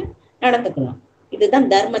மட்டும் இல்ல, நடந்துக்கணும். இதுதான்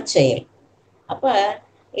தர்ம செயல். அப்ப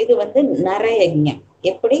இது வந்து நரயஜ்ஞம்.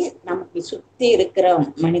 எப்படி நமக்கு சுத்தி இருக்கிற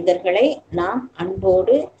மனிதர்களை நாம்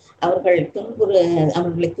அன்போடு அவர்களை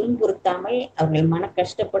துன்புறுத்தாமல், அவர்கள் மன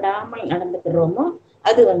கஷ்டப்படாமல் நடந்துக்கிறோமோ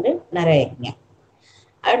அது வந்து நரயஜ்ஞம்.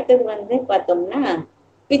 அடுத்தது வந்து பார்த்தோம்னா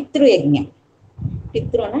பித்ரு யஜ்ஞம்.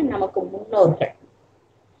 பித்ருன்னா நமக்கு முன்னோர்கள்.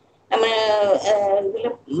 நம்ம இதுல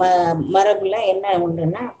மரபுல என்ன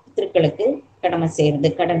உண்டுன்னா, பித்ருக்களுக்கு கடமை செய்யறது,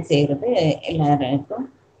 கடன் செய்யறது எல்லாருக்கும்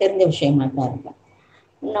தெரிஞ்ச விஷயமா தான் இருக்கும்.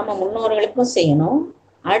 நம்ம முன்னோர்களுக்கும் செய்யணும்.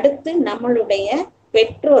 அடுத்து நம்மளுடைய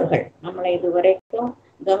பெற்றோர்கள், நம்மளை இதுவரைக்கும்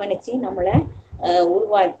கவனிச்சு நம்மளை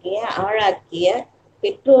உருவாக்கிய ஆளாக்கிய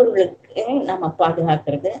பெற்றோர்களுக்கு நம்ம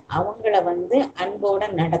பாதுகாக்கிறது, அவங்கள வந்து அன்போட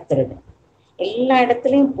நடத்துறது. எல்லா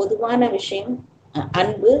இடத்துலயும் பொதுவான விஷயம்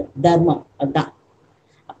அன்பு, தர்மம், அதுதான்.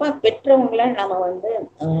 அப்ப பெற்றவங்களை நம்ம வந்து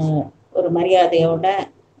ஒரு மரியாதையோட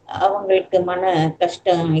அவங்களுக்கு மன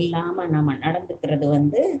கஷ்டம் இல்லாம நம்ம நடந்துக்கிறது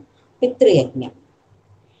வந்து பித்ரு யஜ்ஞம்.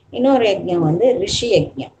 இன்னொரு யஜ்ஞம் வந்து ரிஷி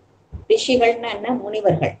யஜ்ஞம். ரிஷிகள்னா என்ன,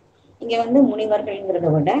 முனிவர்கள். இங்க வந்து முனிவர்கள்ங்கிறத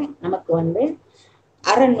விட நமக்கு வந்து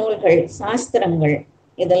அறநூல்கள், சாஸ்திரங்கள்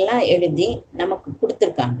இதெல்லாம் எழுதி நமக்கு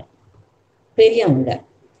கொடுத்துருக்காங்க பெரியவங்க.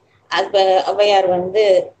 அப்ப ஔவையார் வந்து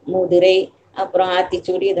மூதுரை, அப்புறம்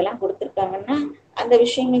ஆத்திச்சூடி இதெல்லாம் கொடுத்துருக்காங்கன்னா அந்த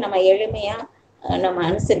விஷயங்கள் நம்ம எளிமையா நம்ம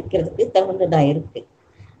அனுசரிக்கிறதுக்கு தகுந்ததா இருக்கு.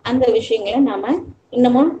 அந்த விஷயங்களை நாம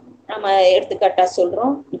இன்னமும் நம்ம எடுத்துக்காட்டா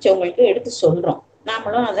சொல்றோம், மிச்சவங்களுக்கு எடுத்து சொல்றோம்,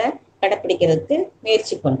 நாமளும் அதை கடைப்பிடிக்கிறதுக்கு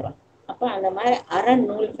முயற்சி பண்றோம். அப்ப அந்த மாதிரி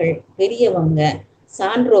அறநூல்கள், பெரியவங்க,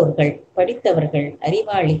 சான்றோர்கள், படித்தவர்கள்,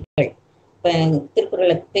 அறிவாளிகள். இப்ப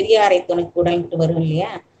திருக்குறளை பெரியாரை துணைக்குடல்ட்டு வரும்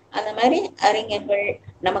இல்லையா, அந்த மாதிரி அறிஞர்கள்,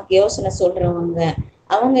 நமக்கு யோசனை சொல்றவங்க,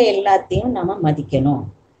 அவங்க எல்லாத்தையும் நம்ம மதிக்கணும்.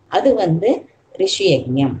 அது வந்து ரிஷி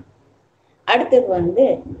யஜ்ஞம். அடுத்தது வந்து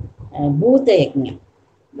பூத யஜ்ஞம்.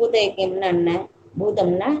 பூத யஜ்ஞம்னா என்ன?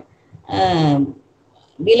 பூதம்னா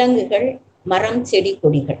விலங்குகள், மரம், செடி,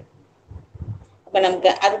 கொடிகள். இப்ப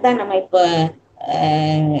நமக்கு அதுதான் நம்ம இப்ப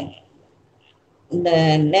இந்த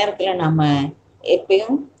நேரத்துல நம்ம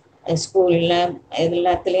எப்பயும் ஸ்கூல்ல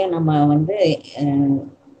எல்லாத்துலயும் நம்ம வந்து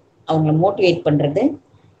அவங்கள மோட்டிவேட் பண்றது,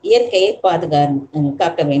 இயற்கையை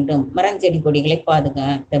காக்க வேண்டும், மரஞ்செடி கொடிகளை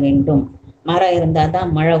பாதுகாக்க வேண்டும். மரம் இருந்தால் தான்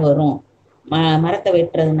மழை வரும். மரத்தை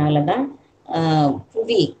வெட்டுறதுனால தான்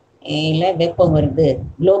புவியில வெப்பம் வருது,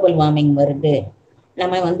 குளோபல் வார்மிங் வருது.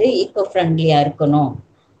 நம்ம வந்து ஈக்கோ ஃப்ரெண்ட்லியா இருக்கணும்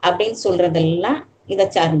அப்படின்னு சொல்றதெல்லாம் இதை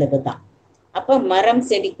சார்ந்தது தான். அப்போ மரம்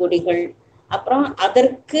செடி கொடிகள், அப்புறம்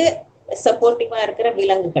அதற்கு சப்போர்ட்டிவா இருக்கிற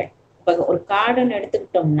விலங்குகள். இப்போ ஒரு காடுன்னு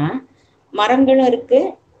எடுத்துக்கிட்டோம்னா மரங்களும் இருக்கு,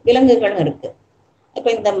 விலங்குகளும் இருக்கு. இப்ப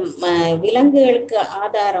இந்த விலங்குகளுக்கு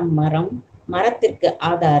ஆதாரம் மரம், மரத்திற்கு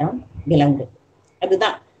ஆதாரம் விலங்கு.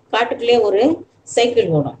 அதுதான் காட்டுக்குள்ளே ஒரு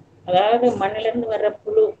சைக்கிள் ஓடும். அதாவது மண்ணுல இருந்து வர்ற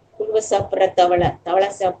புழுவை சாப்பிட்ற தவளை, தவளை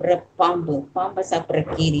சாப்பிட்ற பாம்பு, பாம்பை சாப்பிட்ற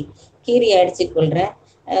கீரியை அடிச்சு கொள்ற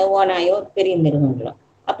ஓனாயோ பெரிய மிருகங்களோ.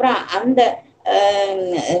 அப்புறம் அந்த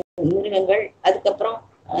மிருகங்கள், அதுக்கப்புறம்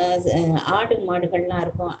ஆடு மாடுகள்லாம்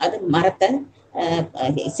இருக்கும், அது மரத்தை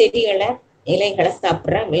செடிகளை இலைகளை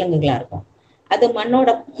சாப்பிட்ற விலங்குகளா இருக்கும். அது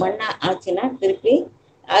மண்ணா ஆச்சுன்னா திருப்பி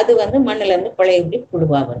அது வந்து மண்ணுல இருந்து பழையபடி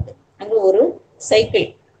புழுவா வருது. அங்க ஒரு சைக்கிள்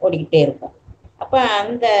ஓடிக்கிட்டே இருக்கும். அப்ப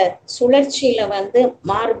அந்த சுழற்சியில வந்து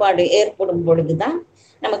மாறுபாடு ஏற்படும் பொழுதுதான்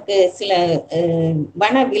நமக்கு சில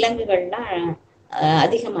வன விலங்குகள்லாம்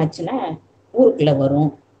அதிகமாச்சுன்னா ஊருக்குள்ள வரும்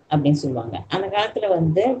அப்படின்னு சொல்லுவாங்க. அந்த காலத்துல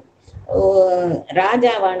வந்து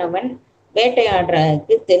ராஜாவானவன்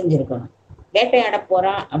வேட்டையாடுறதுக்கு தெரிஞ்சிருக்கணும். வேட்டையாட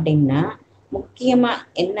போறான் அப்படின்னா முக்கியமா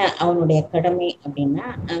என்ன அவனுடைய கடமை அப்படின்னா,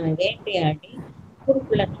 அவன் வேட்டையாடி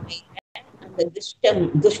ஊருக்குள்ள நுழையிற அந்த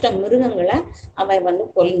துஷ்ட மிருகங்களை அவன் வந்து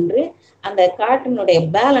கொன்று அந்த காட்டினுடைய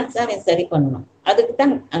பேலன்ஸை அவன் சரி பண்ணணும்.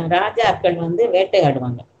 அதுக்குத்தான் ராஜாக்கள் வந்து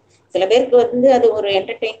வேட்டையாடுவாங்க. சில பேருக்கு வந்து அது ஒரு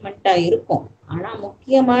என்டர்டெயின்மெண்ட்டா இருக்கும். ஆனா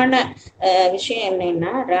முக்கியமான விஷயம்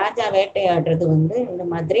என்னன்னா, ராஜா வேட்டையாடுறது வந்து இந்த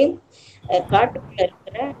மாதிரி காட்டுக்குள்ள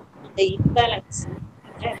இருக்கிற அந்த இம்பேலன்ஸ்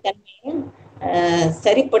தன்மையை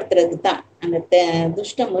சரிப்படுத்துறதுக்கு தான், அந்த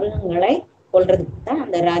துஷ்ட மிருகங்களை கொல்றதுக்கு தான்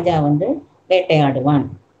அந்த ராஜா வந்து வேட்டையாடுவான்.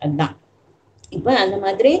 அதுதான். இப்ப அந்த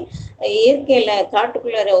மாதிரி இயற்கையில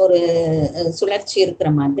காட்டுக்குள்ள ஒரு சுழற்சி இருக்கிற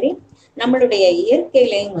மாதிரி நம்மளுடைய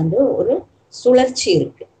இயற்கையிலையும் வந்து ஒரு சுழற்சி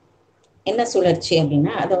இருக்கு. என்ன சுழற்சி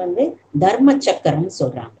அப்படின்னா அதை வந்து தர்ம சக்கரம்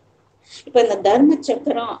சொல்றாங்க. இப்ப இந்த தர்ம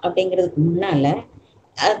சக்கரம் அப்படிங்கிறதுக்கு முன்னால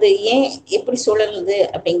அது ஏன் எப்படி சுழலுது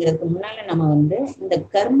அப்படிங்கிறதுக்கு முன்னால நம்ம வந்து இந்த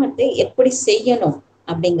கர்மத்தை எப்படி செய்யணும்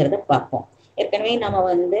அப்படிங்கிறத பார்ப்போம். ஏற்கனவே நம்ம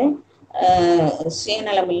வந்து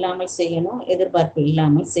சுயநலம் இல்லாமல் செய்யணும், எதிர்பார்ப்பு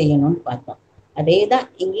இல்லாமல் செய்யணும்னு பார்த்தோம். அதே தான்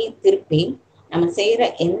இங்கேயும் திருப்பி நம்ம செய்யற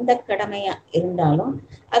எந்த கடமையா இருந்தாலும்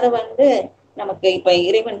அதை வந்து நமக்கு இப்ப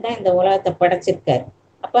இறைவன் தான் இந்த உலகத்தை படைச்சிருக்காரு.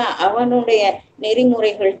 அப்ப அவனுடைய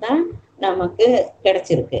நெறிமுறைகள் தான் நமக்கு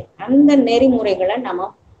கிடைச்சிருக்கு. அந்த நெறிமுறைகளை நம்ம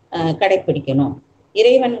கடைபிடிக்கணும்.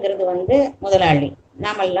 இறைவன்கிறது வந்து முதலாளி,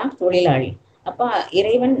 நாமெல்லாம் தொழிலாளி. அப்ப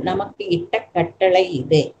இறைவன் நமக்கு இட்ட கட்டளை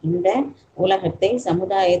இது. இந்த உலகத்தை,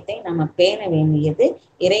 சமுதாயத்தை நம்ம பேண வேண்டியது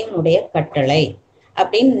இறைவனுடைய கட்டளை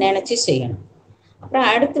அப்படின்னு நினைச்சு செய்யணும். அப்புறம்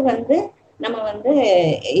அடுத்து வந்து நம்ம வந்து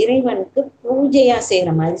இறைவனுக்கு பூஜையா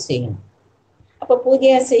செய்யற மாதிரி செய்யணும். அப்ப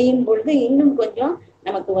பூஜையா செய்யும் பொழுது இன்னும் கொஞ்சம்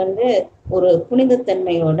நமக்கு வந்து ஒரு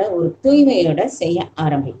புனிதத்தன்மையோட, ஒரு தூய்மையோட செய்ய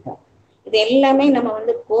ஆரம்பிப்போம். இது எல்லாமே நம்ம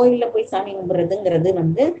வந்து கோயில்ல போய் சாமி கும்பிடுறதுங்கிறது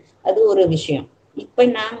வந்து அது ஒரு விஷயம்.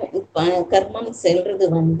 இப்ப கர்மம் செல்றது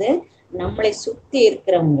வந்து நம்மளை சுத்தி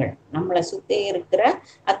இருக்கிறவங்க, நம்மளை சுத்தி இருக்கிற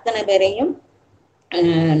அத்தனை பேரையும்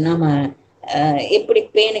நாம எப்படி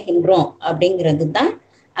பேணுகின்றோம் அப்படிங்கிறது தான்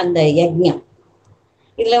அந்த யஜ்ஞம்.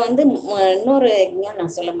 இதுல வந்து இன்னொரு யஜ்ஞம்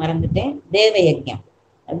நான் சொல்ல மறந்துட்டேன், தேவ யஜ்ஞம்.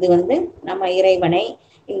 அது வந்து நம்ம இறைவனை,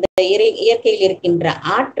 இந்த இயற்கையில் இருக்கின்ற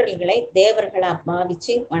ஆற்றல்களை தேவர்களா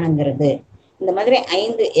பாவிச்சு வணங்குறது. இந்த மாதிரி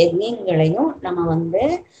 5 யஜ்ஞங்களையும் நம்ம வந்து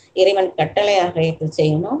இறைவன் கட்டளையாக ஏற்று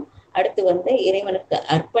செய்யணும். அடுத்து வந்து இறைவனுக்கு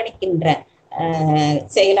அர்ப்பணிக்கின்ற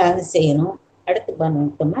செயலாக செய்யணும். அடுத்து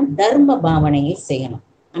பார்த்தோம்னா தர்ம பாவனையில் செய்யணும்.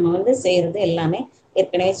 நம்ம வந்து செய்யறது எல்லாமே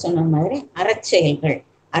ஏற்கனவே சொன்ன மாதிரி அறச்செயல்கள்.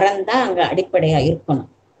 அறந்தான் அங்க அடிப்படையா இருக்கணும்.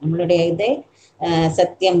 நம்மளுடைய இதே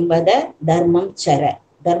சத்தியம் வத தர்மம் சர,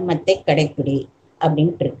 தர்மத்தை கடைப்பிடி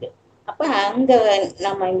அப்படின்ட்டு இருக்கு. அப்ப அங்க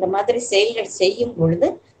நம்ம இந்த மாதிரி செயல்கள் செய்யும் பொழுது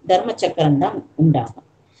தர்ம சக்கரம் தான் உண்டாகும்.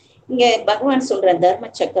 இங்க பகவான் சொல்ற தர்ம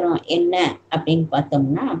சக்கரம் என்ன அப்படின்னு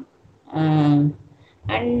பார்த்தோம்னா,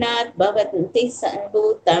 அண்ணாத் பவந்தி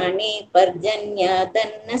பூதானி பர்ஜன்யா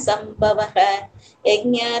தன்ன சம்பவஹ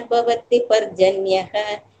யஜ்ஞாத் பவதி பர்ஜன்யஹ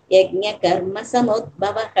யஜ்ஞ கர்ம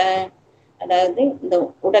சமுத்பவஹ. அதாவது இந்த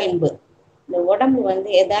உடம்பு வந்து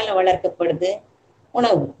எதால வளர்க்கப்படுது?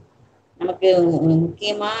 உணவு. நமக்கு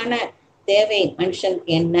முக்கியமான தேவை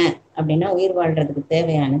மனுஷனுக்கு என்ன அப்படின்னா, உயிர் வாழ்றதுக்கு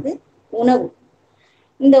தேவையானது உணவு.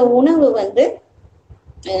 இந்த உணவு வந்து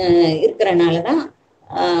இருக்கிறனாலதான்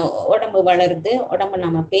உடம்பு வளருது. உடம்பு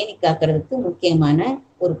நம்ம பேணி காக்கிறதுக்கு முக்கியமான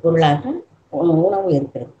ஒரு பொருளாக உணவு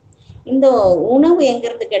இருக்கிறது. இந்த உணவு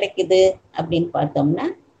எங்கிருந்து கிடைக்குது அப்படின்னு பார்த்தோம்னா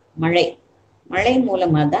மழை. மழை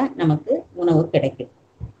மூலமா தான் நமக்கு உணவு கிடைக்குது.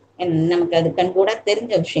 நமக்கு அது கண்கூட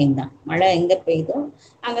தெரிஞ்ச விஷயம்தான். மழை எங்க பெய்யுதோ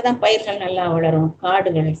அங்கதான் பயிர்கள் நல்லா வளரும்,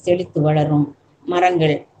 காடுகள் செழித்து வளரும்,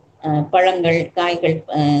 மரங்கள், பழங்கள், காய்கள்,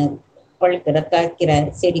 பழுக்கிற காய்க்கிற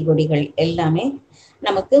செடி கொடிகள் எல்லாமே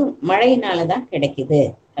நமக்கு மழையினாலதான் கிடைக்குது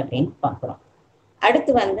அப்படின்னு பார்க்கிறோம்.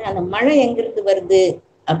 அடுத்து அந்த மழை எங்கிருந்து வருது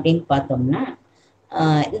அப்படின்னு பார்த்தோம்னா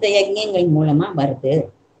இந்த யஜ்ஞங்கள் மூலமா வருது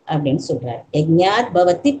அப்படின்னு சொல்றாரு. யஜ்ஞாத்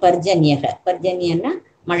பவதி பர்ஜன்யக. பர்ஜன்யன்னா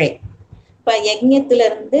மழை. இப்ப யஜ்ஞத்துல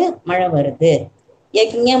இருந்து மழை வருது.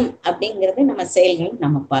 யஜ்ஞம் அப்படிங்கிறது நம்ம செயல்கள்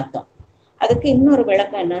நம்ம பார்த்தோம். அதுக்கு இன்னொரு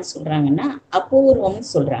விளக்கம் என்ன சொல்றாங்கன்னா அபூர்வம்னு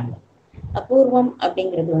சொல்றாங்க. அபூர்வம்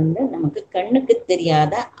அப்படிங்கிறது நமக்கு கண்ணுக்கு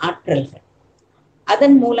தெரியாத ஆற்றல்கள்,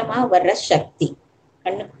 அதன் மூலமா வர்ற சக்தி.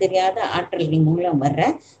 கண்ணுக்கு தெரியாத ஆற்றல்கள் மூலம் வர்ற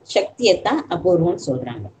சக்தியைத்தான் அபூர்வம்னு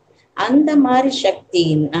சொல்றாங்க. அந்த மாதிரி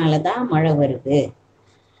சக்தினாலதான் மழை வருது.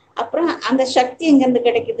 அப்புறம் அந்த சக்தி எங்கிருந்து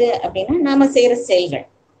கிடைக்குது அப்படின்னா நாம செய்யற செயல்கள்.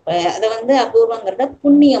 அதை அபூர்வங்கிறத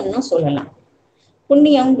புண்ணியம்னு சொல்லலாம்.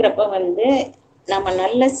 புண்ணியம்ங்கிறப்ப நம்ம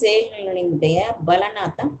நல்ல செயல்களுடைய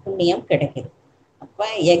பலனாத்தான் புண்ணியம் கிடைக்குது. அப்ப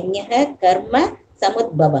யஜ்ஞ கர்ம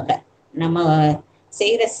சமுத்பவக, நம்ம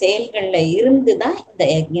செய்யற செயல்கள்ல இருந்துதான் இந்த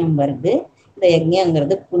யஜ்ஞம் வருது. இந்த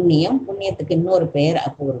யஜ்ஞங்கிறது புண்ணியம். புண்ணியத்துக்கு இன்னொரு பெயர்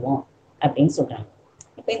அபூர்வம் அப்படின்னு சொல்றாங்க.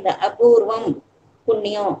 இப்ப இந்த அபூர்வம்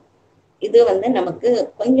புண்ணியம் இது நமக்கு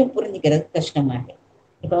கொஞ்சம் புரிஞ்சுக்கிறது கஷ்டமா இருக்கு.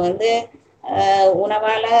 இப்ப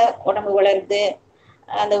உணவால உடம்பு வளருது,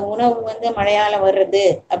 அந்த உணவு மழையால வர்றது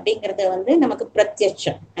அப்படிங்கிறது நமக்கு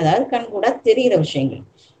பிரத்யட்சம், அதாவது கண் கூட தெரிகிற விஷயங்கள்.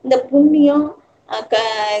 இந்த புண்ணியம்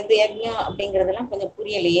இது யஜ்ஞம் அப்படிங்கிறதெல்லாம் கொஞ்சம்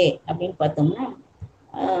புரியலையே அப்படின்னு பார்த்தோம்னா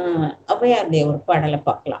ஔவையாருடைய ஒரு பாடலை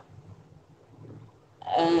பார்க்கலாம்.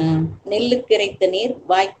 நெல்லுக்கு இறைத்த நீர்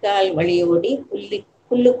வாய்க்கால் வழியோடி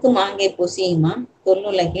புல்லுக்கு மாங்கே பொசியுமா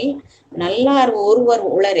தொல்லுலகில் நல்லார் ஒருவர்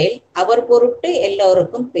உளரில் அவர் பொருட்டு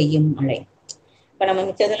எல்லோருக்கும் பெய்யும் மழை. இப்ப நம்ம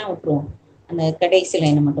மிச்சதெல்லாம் விட்டுருவோம், அந்த கடைசி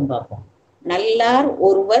லைனை மட்டும் பார்ப்போம். நல்லார்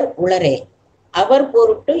ஒருவர் உளரே அவர்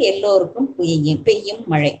பொருட்டு எல்லோருக்கும் பெய்யும்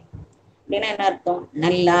மழை அப்படின்னா என்ன அர்த்தம்?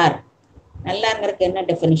 நல்லார்ங்கிறதுக்கு என்ன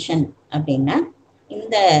டெஃபினிஷன் அப்படின்னா,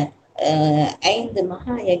 இந்த 5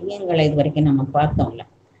 மகா யஜ்ஞங்களை இது வரைக்கும் நம்ம பார்த்தோம்ல,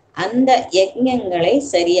 அந்த யஜ்ஞங்களை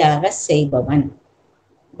சரியாக செய்பவன்.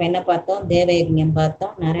 இப்ப என்ன பார்த்தோம்? தேவ யஜ்ஞம்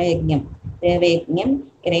பார்த்தோம், நரயஜ்ஞம். தேவ யஜ்ஞம்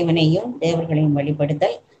இறைவனையும் தேவர்களையும்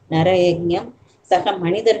வழிபடுதல், நரயஜ்ஞம் சக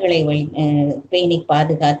மனிதர்களை பேணி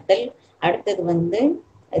பாதுகாத்தல். அடுத்தது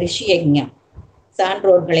ரிஷி யஜ்ஞம்,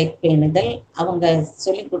 சான்றோர்களை பேணுதல், அவங்க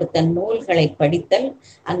சொல்லி கொடுத்த நூல்களை படித்தல்,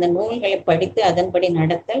 அந்த நூல்களை படித்து அதன்படி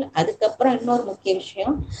நடத்தல். அதுக்கப்புறம் இன்னொரு முக்கிய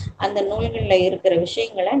விஷயம், அந்த நூல்கள்ல இருக்கிற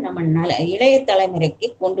விஷயங்களை நம்ம இளைய தலைமுறைக்கு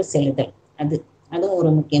கொண்டு செல்லுதல். அதுவும்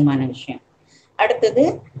ஒரு முக்கியமான விஷயம். அடுத்தது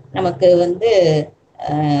நமக்கு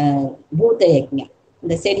பூத யஜ்ஞம்,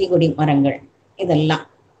 இந்த செடி கொடி மரங்கள்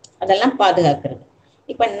அதெல்லாம் பாதுகாக்கிறது.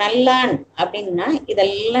 இப்ப நல்லான் அப்படின்னா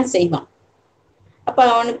இதெல்லாம் செய்வான். அப்ப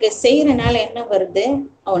அவனுக்கு செய்யறதுனால என்ன வருது?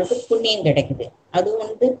 அவனுக்கு புண்ணியம் கிடைக்குது.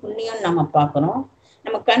 அது புண்ணியம் நம்ம பார்க்கணும்.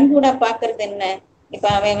 நம்ம கண்கூட பார்க்கறது என்ன? இப்ப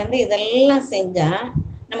அவன் இதெல்லாம் செஞ்சா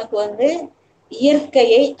நமக்கு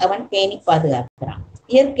இயற்கையை அவன் பேணி பாதுகாக்கிறான்.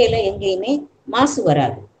 இயற்கையில எங்கேயுமே மாசு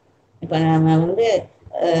வராது. இப்ப நம்ம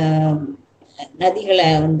நதிகளை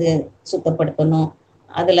சுத்தப்படுத்தணும்,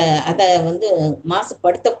 அதை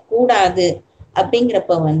மாசுபடுத்த கூடாது.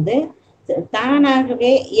 அப்படிங்கிறப்ப தானாகவே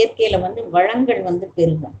இயற்கையில வளங்கள்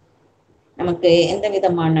பெருகும். நமக்கு எந்த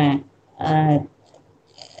விதமான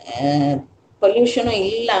பொல்யூஷனும்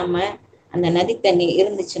இல்லாம அந்த நதி தண்ணி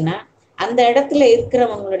இருந்துச்சுன்னா அந்த இடத்துல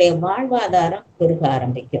இருக்கிறவங்களுடைய வாழ்வாதாரம் பெருக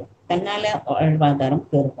ஆரம்பிக்கும். தன்னால வாழ்வாதாரம்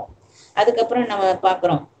பெருகும். அதுக்கப்புறம் நம்ம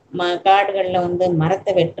பாக்குறோம், காடுகள்ல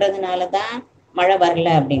மரத்தை வெட்டுறதுனாலதான் மழை வரல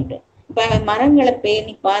அப்படின்ட்டு. இப்ப அவன் மரங்களை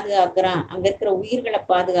பேணி பாதுகாக்கிறான், அங்க இருக்கிற உயிர்களை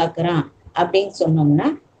பாதுகாக்கிறான் அப்படின்னு சொன்னோம்னா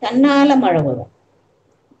தன்னால மழை வரும்.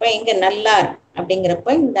 இப்ப இங்க நல்லார்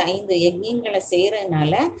அப்படிங்கிறப்ப இந்த 5 யஜ்ஞங்களை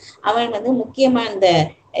செய்யறதுனால அவன் முக்கியமா இந்த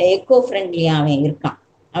எக்கோ ஃப்ரெண்ட்லியா அவன் இருக்கான்.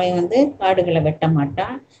 அவன் காடுகளை வெட்ட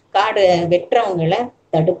மாட்டான், காடு வெட்டுறவங்களை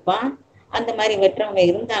தடுப்பான். அந்த மாதிரி வெட்டுறவங்க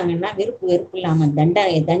இருந்தாங்கன்னா வெறுப்பு இல்லாம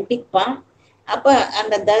தண்டிப்பான். அப்ப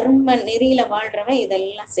அந்த தர்ம நெறியில வாழ்றவன்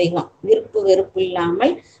இதெல்லாம் செய்வான். வெறுப்பு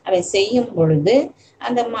இல்லாமல் அவன் செய்யும் பொழுது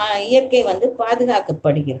அந்த இயற்கை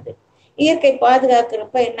பாதுகாக்கப்படுகிறது. இயற்கை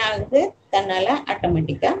பாதுகாக்கிறப்ப என்ன ஆகுது? தன்னால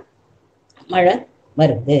ஆட்டோமேட்டிக்கா மழை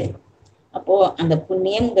வருது. அப்போ அந்த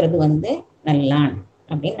புண்ணியம்ங்கிறது நல்லான்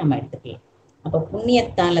அப்படின்னு நம்ம எடுத்துக்கலாம். அப்ப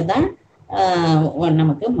புண்ணியத்தாலதான்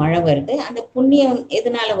நமக்கு மழை வருது. அந்த புண்ணியம்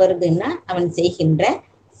எதனால வருதுன்னா அவன் செய்கின்ற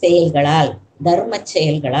செயல்களால், தர்ம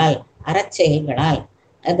செயல்களால், அறச்செயல்களால்.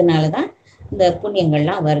 அதனாலதான் இந்த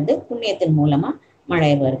புண்ணியங்கள்லாம் வருது. புண்ணியத்தின் மூலமா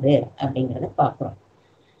மழை வருது அப்படிங்கிறத பார்க்குறோம்.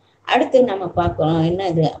 அடுத்து நம்ம பார்க்குறோம் என்ன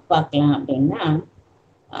இது பார்க்கலாம் அப்படின்னா,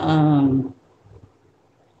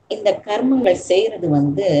 இந்த கர்மங்கள் செய்யறது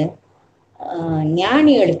வந்து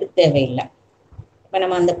ஞானிகளுக்கு தேவையில்லை. இப்போ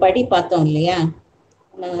நம்ம அந்த படி பார்த்தோம் இல்லையா,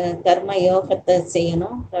 கர்ம யோகத்தை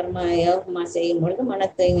செய்யணும், கர்ம யோகமா செய்யும் பொழுது மன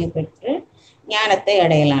தூய்மை பெற்று ஞானத்தை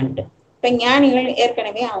அடையலான்ட்டு. இப்போ ஞானிகள்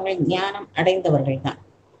ஏற்கனவே அவங்க ஞானம் அடைந்தவர்கள் தான்.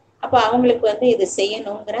 அப்போ அவங்களுக்கு வந்து இது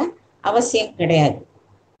செய்யணுங்கிற அவசியம் கிடையாது.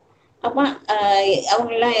 அப்போ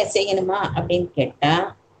அவங்களாம் செய்யணுமா அப்படின்னு கேட்டா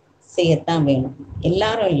செய்யத்தான் வேணும்.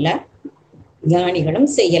 எல்லாரும் இல்லை, ஞானிகளும்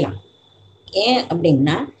செய்யலாம். ஏன்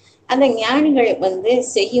அப்படின்னா அந்த ஞானிகள் வந்து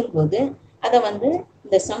செய்யும்போது அதை வந்து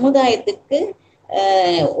இந்த சமுதாயத்துக்கு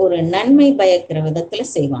ஒரு நன்மை பயக்கிற விதத்துல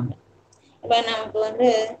செய்வாங்க. இப்ப நமக்கு வந்து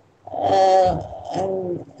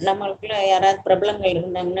நம்மளுக்குள்ள யாராவது பிரபலங்கள்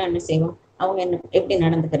இருந்தாங்கன்னா என்ன செய்வோம், அவங்க என்ன எப்படி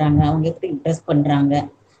நடந்துக்கிறாங்க, அவங்க எப்படி ட்ரெஸ் பண்றாங்க,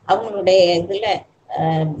 அவங்களுடைய இதுல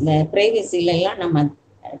பிரைவசில எல்லாம் நம்ம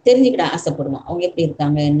தெரிஞ்சுக்கிட ஆசைப்படுவோம், அவங்க எப்படி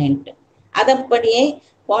இருக்காங்க என்னன்ட்டு. அதைப்படியே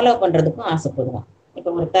ஃபாலோ பண்றதுக்கும் ஆசைப்படுவோம். இப்ப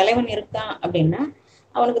ஒரு தலைவன் இருக்கான் அப்படின்னா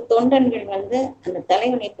அவனுக்கு தொண்டன்கள் வந்து அந்த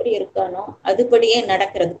தலைவன் எப்படி இருக்கானோ அதுபடியே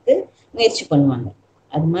நடக்கிறதுக்கு முயற்சி பண்ணுவாங்க.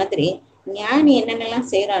 அது மாதிரி ஞானி என்னென்னலாம்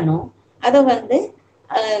செய்யறானோ அதை வந்து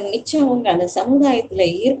மிச்சவங்க அந்த சமுதாயத்துல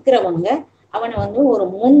இருக்கிறவங்க அவனை வந்து ஒரு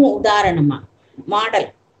முன் உதாரணமா மாடல்,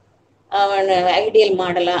 அவனை ஐடியல்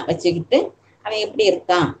மாடலா வச்சுக்கிட்டு அவன் எப்படி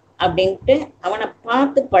இருக்கான் அப்படின்ட்டு அவனை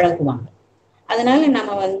பார்த்து பழகுவாங்க. அதனால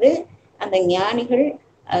நம்ம வந்து அந்த ஞானிகள்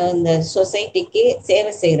இந்த சொசைட்டிக்கு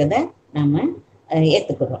சேவை செய்யறத நம்ம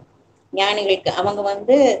ஏத்துக்கிறோம். ஞானிகளுக்கு அவங்க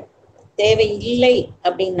வந்து தேவை இல்லை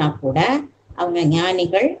அப்படின்னா கூட அவங்க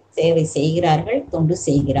ஞானிகள் சேவை செய்கிறார்கள், தொண்டு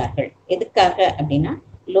செய்கிறார்கள். எதுக்காக அப்படின்னா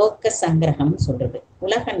லோக சங்கிரகம் சொல்றது,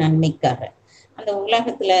 உலக நன்மைக்காக. அந்த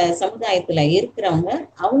உலகத்துல சமுதாயத்துல இருக்கிறவங்க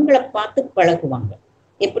அவங்கள பார்த்து பழகுவாங்க,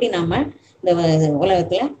 எப்படி நாம இந்த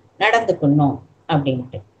உலகத்துல நடந்துக்கணும்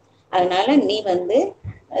அப்படின்ட்டு. அதனால நீ வந்து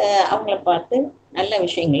அவங்கள பார்த்து நல்ல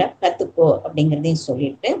விஷயங்களை கத்துக்கோ அப்படிங்கிறதையும்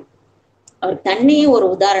சொல்லிட்டு அவர் தன்னையே ஒரு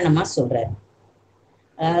உதாரணமா சொல்றாரு.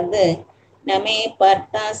 அதாவது நமே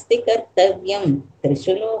பார்த்தாஸ்தி கர்த்தவ்யம்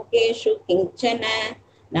திரிஷு லோகேஷு கிஞ்சன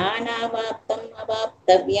நானாவாப்தம்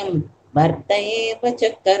அவாப்தவ்யம் வர்த்தயேவ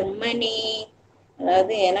கர்மணி.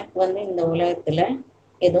 அதாவது எனக்கு வந்து இந்த உலகத்துல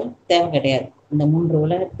எதுவும் தேவை கிடையாது, இந்த 3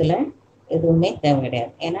 உலகத்துல எதுவுமே தேவை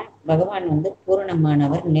கிடையாது. ஏன்னா பகவான் வந்து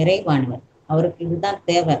பூரணமானவர், நிறைவானவர். அவருக்கு இதுதான்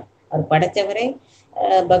தேவை. அவர் படைச்சவரே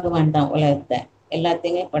பகவான் தான், உலகத்தை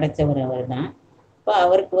எல்லாத்தையுமே படைச்சவர் அவர் தான். இப்போ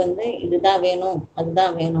அவருக்கு வந்து இதுதான் வேணும்,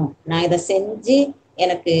 அதுதான் வேணும், நான் இதை செஞ்சு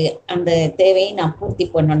எனக்கு அந்த தேவையை நான் பூர்த்தி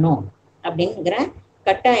பண்ணணும் அப்படிங்கிற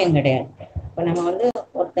கட்டாயம் கிடையாது. இப்போ நம்ம வந்து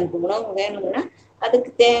ஒருத்தனுக்கு உணவு வேணும்னா அதுக்கு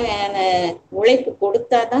தேவையான உழைப்பு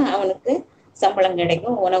கொடுத்தாதான் அவனுக்கு சம்பளம்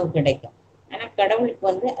கிடைக்கும், உணவு கிடைக்கும். ஆனா கடவுளுக்கு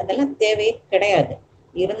வந்து அதெல்லாம் தேவையே கிடையாது.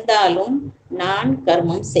 இருந்தாலும் நான்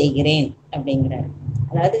கர்மம் செய்கிறேன் அப்படிங்கிறார்.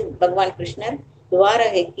 அதாவது பகவான் கிருஷ்ணர்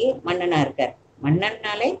துவாரகைக்கு மன்னனா இருக்கார்.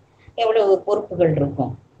 மன்னன்னாலே எவ்வளவு பொறுப்புகள்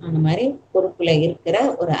இருக்கும், அந்த மாதிரி பொறுப்புல இருக்கிற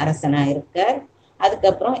ஒரு அரசனா இருக்கார்.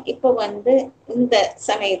 அதுக்கப்புறம் இப்ப வந்து இந்த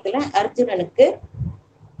சமயத்துல அர்ஜுனனுக்கு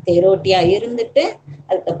தேரோட்டியா இருந்துட்டு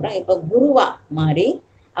அதுக்கப்புறம் இப்ப குருவா மாறி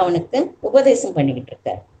அவனுக்கு உபதேசம் பண்ணிக்கிட்டு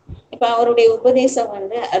இருக்கார். இப்ப அவருடைய உபதேசம்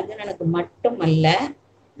வந்து அர்ஜுனனுக்கு மட்டுமல்ல,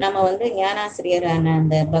 நம்ம வந்து ஞானாசிரியரான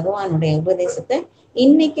அந்த பகவானுடைய உபதேசத்தை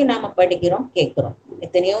இன்னைக்கு நாம படிக்கிறோம், கேட்கிறோம்.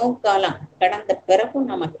 எத்தனையோ காலம் கடந்த பிறகும்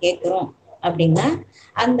நம்ம கேட்கிறோம் அப்படின்னா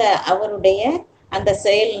அந்த அவருடைய அந்த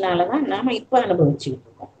செயல்னாலதான் நாம இப்ப அனுபவிச்சுக்கிட்டு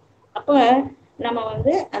இருக்கோம். அப்ப நம்ம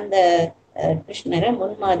வந்து அந்த கிருஷ்ணரை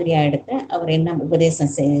முன்மாதிரியா எடுத்து அவர் என்ன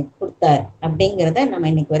உபதேசம் கொடுத்தார் அப்படிங்கிறத நம்ம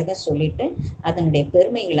இன்னைக்கு வரைக்கும் சொல்லிட்டு அதனுடைய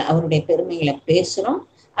பெருமைகளை, அவருடைய பெருமைகளை பேசுறோம்.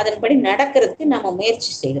 அதன்படி நடக்கிறதுக்கு நம்ம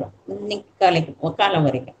முயற்சி செய்கிறோம் இன்னைக்கு காலம்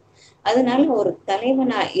வரைக்கும். அதனால ஒரு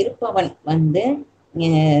தலைவனா இருப்பவன் வந்து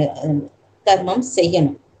கர்மம்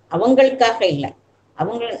செய்யணும், அவங்களுக்காக இல்லை.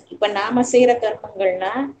 அவங்க இப்ப நாம செய்யற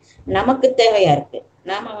கர்மங்கள்னா நமக்கு தேவையா இருக்கு.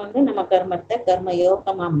 நாம வந்து நம்ம கர்மத்தை கர்ம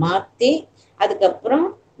யோகமா மாத்தி அதுக்கப்புறம்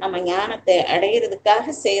நம்ம ஞானத்தை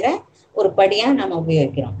அடையிறதுக்காக செய்யற ஒரு படியா நம்ம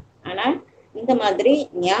உபயோகிக்கிறோம். ஆனா இந்த மாதிரி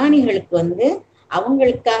ஞானிகளுக்கு வந்து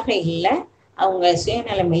அவங்களுக்காக இல்லை, அவங்க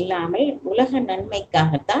சுயநலம் இல்லாமல் உலக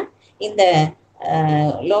நன்மைக்காகத்தான் இந்த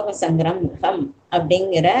லோக சங்கிரகம்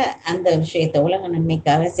அப்படிங்கிற அந்த விஷயத்த உலக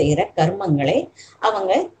நன்மைக்காக செய்யற கர்மங்களை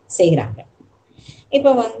அவங்க செய்யறாங்க. இப்ப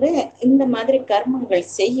வந்து இந்த மாதிரி கர்மங்கள்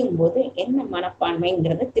செய்யும் போது என்ன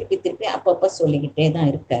மனப்பான்மைங்கிறத திருப்பி திருப்பி அப்பப்ப சொல்லிக்கிட்டே தான்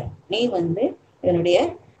இருக்காரு. நீ வந்து இதனுடைய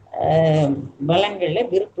பலன்கள்ல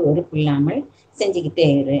விருப்பு வெறுப்பு இல்லாமல் செஞ்சுக்கிட்டே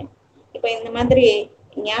இரு. இப்ப இந்த மாதிரி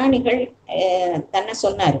ஞானிகள் தன்னை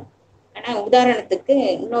சொன்னாரு. ஆனா உதாரணத்துக்கு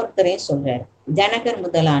இன்னொருத்தரையும் சொல்றாரு, ஜனகர்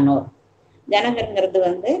முதலானோர். ஜனகர்ங்கிறது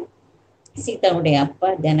வந்து சீதாவுடைய அப்பா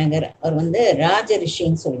ஜனகர், அவர் வந்து ராஜ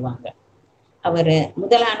ரிஷின்னு சொல்லுவாங்க. அவர்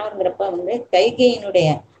முதலானவர்ங்கிறப்ப வந்து கைகேயினுடைய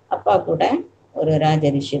அப்பா கூட ஒரு ராஜ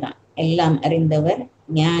ரிஷி தான், எல்லாம் அறிந்தவர்,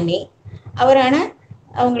 ஞானி. அவரான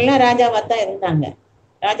அவங்கெல்லாம் ராஜாவா தான் இருந்தாங்க.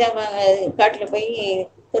 ராஜாவா காட்டுல போய்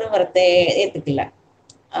துறவரத்தை ஏத்துக்கல.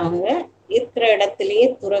 அவங்க இருக்கிற இடத்திலேயே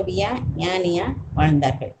துறவியா ஞானியா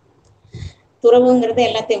வாழ்ந்தார்கள். துறவுங்கிறது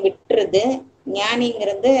எல்லாத்தையும் விட்டுறது,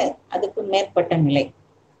 ஞானிங்கிறது அதுக்கு மேற்பட்ட நிலை,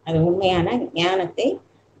 அது உண்மையான ஞானத்தை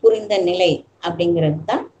புரிந்த நிலை அப்படிங்கிறது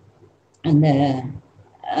தான் அந்த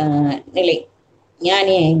நிலை,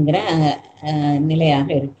 ஞானிங்கிற நிலையாக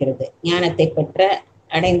இருக்கிறது, ஞானத்தை பெற்ற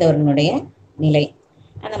அடைந்தவர்களுடைய நிலை.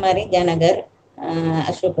 அந்த மாதிரி ஜனகர்,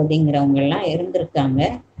 அஸ்வபதிங்கிறவங்கெல்லாம் இருந்திருக்காங்க.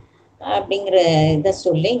 அப்படிங்கிற இதை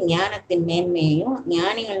சொல்லி ஞானத்தின் மேன்மையையும்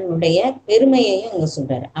ஞானிகளுடைய பெருமையையும் இங்க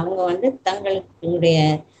சொல்றாரு. அவங்க வந்து தங்களுடைய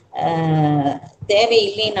தேவை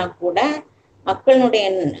இல்லைன்னா கூட மக்களுடைய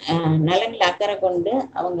நலனில் அக்கறை கொண்டு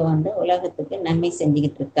அவங்க வந்து உலகத்துக்கு நன்மை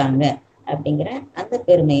செஞ்சுக்கிட்டு இருக்காங்க அப்படிங்கிற அந்த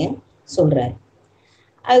பெருமையை சொல்றாரு.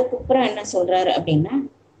 அதுக்கப்புறம் என்ன சொல்றாரு அப்படின்னா,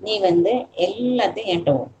 நீ வந்து எல்லாத்தையும்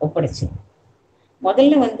என்கிட்ட ஒப்படைச்சு,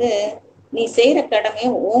 முதல்ல வந்து நீ செய்யற கடமையை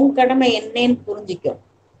உன் கடமை என்னன்னு புரிஞ்சிக்கும்,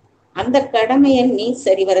 அந்த கடமையை நீ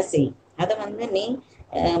சரிவர செய். அதை வந்து நீ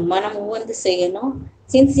மனம் உவந்து செய்யணும்,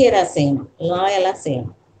 சின்சியரா செய்யணும், லாயலா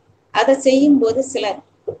செய்யணும். அதை செய்யும் போது சில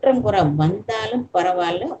குற்றம் குறை வந்தாலும்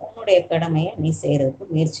பரவாயில்ல, உன்னுடைய கடமையை நீ செய்யறதுக்கு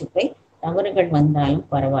முயற்சிப்பை, தவறுகள் வந்தாலும்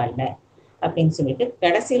பரவாயில்ல அப்படின்னு சொல்லிட்டு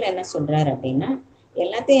கடைசியில என்ன சொல்றாரு அப்படின்னா,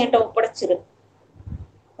 எல்லாத்தையும் என்கிட்ட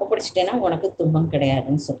ஒப்படைச்சிட்டேன்னா உனக்கு துன்பம்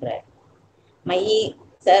கிடையாதுன்னு சொல்றாரு. மயி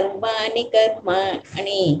சர்வாணி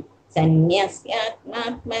கர்மாணி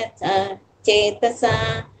சந்நியாஸ்யாத்மாத்ம சேதசா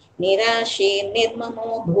நிராஷீர் நிர்மமோ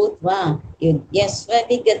பூத்வா யுத்யஸ்வ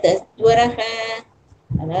விகதஸ்வரஹ.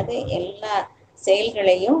 அதாவது எல்லா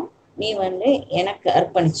செயல்களையும் நீ வந்து எனக்கு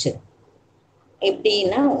அர்ப்பணிச்சு,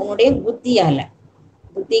 எப்படின்னா உன்னுடைய புத்தியால,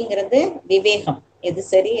 புத்திங்கிறது விவேகம், எது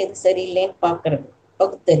சரி எது சரியில்லைன்னு பார்க்கறது,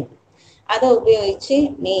 பகுத்தறிவு. அதை உபயோகிச்சு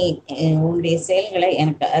நீ உன்னுடைய செயல்களை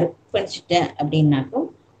எனக்கு அர்ப்பணிச்சுட்ட அப்படின்னாக்கும்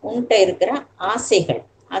உன்கிட்ட இருக்கிற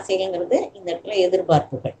ஆசைகள்ங்கிறது இந்த இடத்துல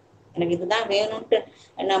எதிர்பார்ப்புகள், எனக்கு இதுதான் வேணும்ட்டு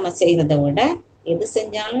நாம செய்யறதை விட எது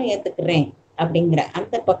செஞ்சாலும் ஏத்துக்கிறேன் அப்படிங்கிற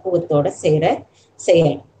அந்த பக்குவத்தோட செய்யற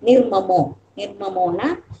செயல் நிர்மமோனா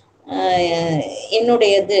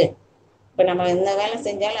என்னுடையது. இப்ப நம்ம இந்த வேலை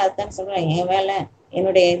செஞ்சாலும் அதுதான் சொல்றோம், என் வேலை,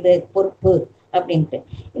 என்னுடைய இது பொறுப்பு அப்படின்ட்டு.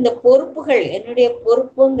 இந்த பொறுப்புகள் என்னுடைய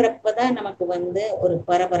பொறுப்புங்கிறப்பதான் நமக்கு வந்து ஒரு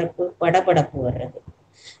பரபரப்பு படபடப்பு வர்றது.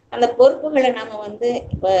 அந்த பொறுப்புகளை நம்ம வந்து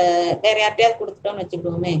இப்ப வேற யார்ட்டையாவது கொடுத்துட்டோம்னு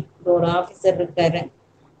வச்சுக்கோமே. இப்போ ஒரு ஆபீசர் இருக்காரு,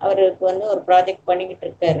 அவருக்கு வந்து ஒரு ப்ராஜெக்ட் பண்ணிக்கிட்டு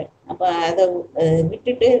இருக்காரு. அப்ப அதை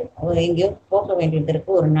விட்டுட்டு எங்கேயோ போக வேண்டியது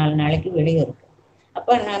இருக்கு, ஒரு 4 நாளைக்கு வெளியே இருக்கு.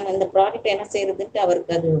 அப்ப நாம இந்த ப்ராஜெக்ட் என்ன செய்யறதுன்ட்டு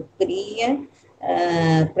அவருக்கு அது பெரிய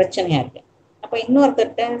பிரச்சனையா இருக்கு. அப்ப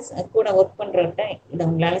இன்னொருத்தர்கிட்ட கூட ஒர்க் பண்றவர்கிட்ட இதை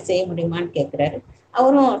உங்களால செய்ய முடியுமான்னு கேட்கிறாரு.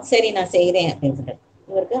 அவரும் சரி நான் செய்யறேன் அப்படின்னு சொல்றாரு.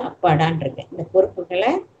 இவருக்கு அப்பாடான் இருக்கு, இந்த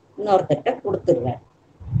பொறுப்புகளை இன்னொருத்தர்கிட்ட கொடுத்துடுறாரு.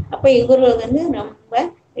 அப்ப இவரு வந்து ரொம்ப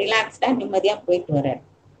ரிலாக்ஸ்டா நிம்மதியா போயிட்டு வர்றாரு.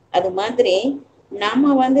 அது மாதிரி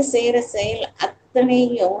நம்ம வந்து செய்யற செயல்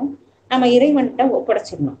அத்தனையும் நம்ம இறைவன்கிட்ட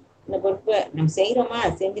ஒப்படைச்சிடணும். இந்த பொறுப்பை நம்ம செய்யறோமா,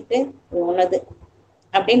 செஞ்சுட்டு உன்னது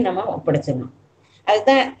அப்படின்னு நம்ம ஒப்படைச்சிடணும்.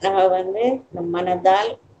 அதுதான் நம்ம வந்து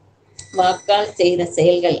மனதால் வாக்கால் செய்கிற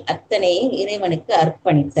செயல்கள் அத்தனையும் இறைவனுக்கு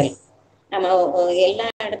அர்ப்பணித்தல். நம்ம எல்லா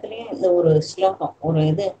இடத்துலையும் இந்த ஒரு ஸ்லோகம், ஒரு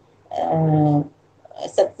இது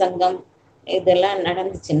சத் சங்கம் இதெல்லாம்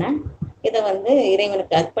நடந்துச்சுன்னா இதை வந்து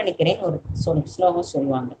இறைவனுக்கு அர்ப்பணிக்கிறேன்னு ஒரு ஸ்லோகம்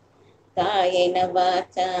சொல்லுவாங்க. காயேன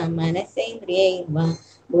வாசா மனசேந்திரியைர்வா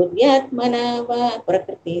புத்யாத்மனா வா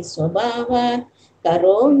பிரகிருதி ஸ்வபாவாத்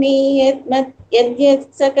கரோமி யத்யத்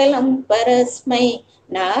சகலம் பரஸ்மை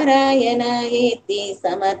நாராயணாயேதி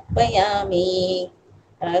சமர்ப்பயாமி.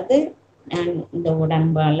 அதாவது நான் இந்த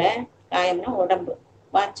உடம்பால, காயம்னா உடம்பு,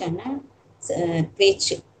 வாச்சன்னா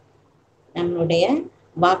பேச்சு, நம்மளுடைய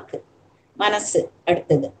வாக்கு, மனசு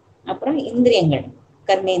அடுத்தது, அப்புறம் இந்திரியங்கள்,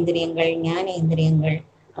 கர்மேந்திரியங்கள், ஞானேந்திரியங்கள்,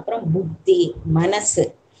 அப்புறம் புத்தி, மனசு,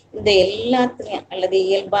 இந்த எல்லாத்துலயும் அல்லது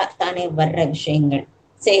இயல்பா தானே வர்ற விஷயங்கள்,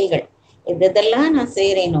 செயல்கள், இதெல்லாம் நான்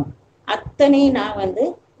செய்யறேனோ அத்தனை நான் வந்து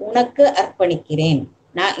உனக்கு அர்ப்பணிக்கிறேன்,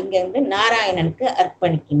 நான் இங்க வந்து நாராயணனுக்கு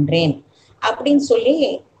அர்ப்பணிக்கின்றேன் அப்படின்னு சொல்லி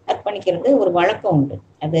அர்ப்பணிக்கிறது ஒரு வழக்கம் உண்டு.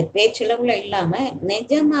 அது பேச்சளவுல இல்லாம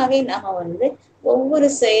நிஜமாவே நாம வந்து ஒவ்வொரு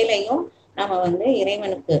செயலையும் நாம வந்து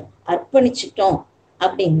இறைவனுக்கு அர்ப்பணிச்சிட்டோம்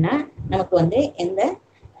அப்படின்னா நமக்கு வந்து எந்த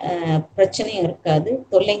பிரச்சனையும் இருக்காது,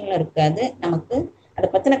 தொல்லைகளும் இருக்காது, நமக்கு அதை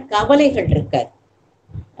பத்தின கவலைகள் இருக்காது.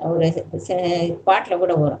 ஒரு பாட்டுல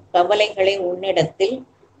கூட வரும், கவலைகளை உன்னிடத்தில்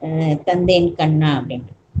தந்தேன் கண்ணா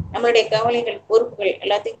அப்படின்ட்டு. நம்மளுடைய கவலைகள் பொறுப்புகள்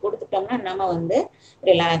எல்லாத்தையும் கொடுத்துட்டோம்னா நம்ம வந்து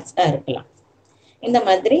ரிலாக்ஸ்டா இருக்கலாம். இந்த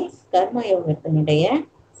மாதிரி கர்மயோகத்தினுடைய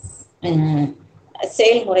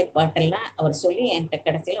செயல்முறைப்பாட்டெல்லாம் அவர் சொல்லி என்கிட்ட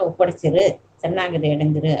கடைசியில ஒப்படைச்சிரு, சரணாகதி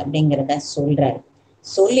அடைஞ்சிரு அப்படிங்கிறத சொல்றாரு.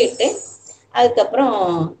 சொல்லிட்டு அதுக்கப்புறம்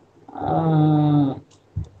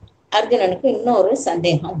அர்ஜுனனுக்கு இன்னொரு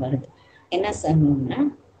சந்தேகம் வருது. என்ன சொன்னோம்னா,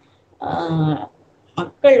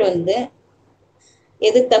 மக்கள் வந்து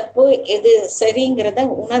எது தப்பு எது சரிங்கிறத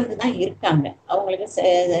உணர்ந்துதான் இருக்காங்க. அவங்களுக்கு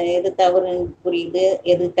எது தவறுன்னு புரியுது,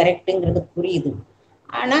 எது கரெக்டுங்கிறது புரியுது.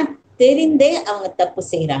 ஆனா தெரிந்தே அவங்க தப்பு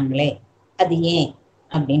செய்யறாங்களே, அது ஏன்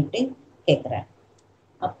அப்படின்ட்டு கேட்குறாரு.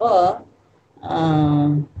 அப்போ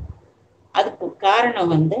அதுக்கு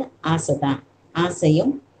காரணம் வந்து ஆசைதான்,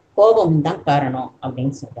 ஆசையும் கோபமும் தான் காரணம்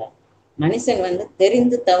அப்படின்னு சொல்றாரு. மனுஷன் வந்து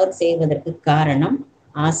தெரிந்து தவறு செய்வதற்கு காரணம்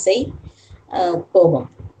ஆசை, கோபம்.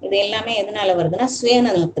 இது எல்லாமே எதனால வருதுன்னா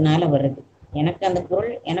சுயநலத்தினால வருது. எனக்கு அந்த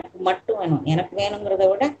பொருள் எனக்கு மட்டும் வேணும், எனக்கு வேணுங்கிறத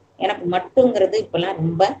விட எனக்கு மட்டுங்கிறது இப்பெல்லாம்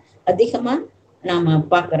ரொம்ப அதிகமா நாம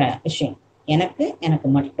பாக்குற விஷயம். எனக்கு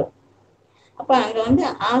மட்டும். அப்ப அங்க வந்து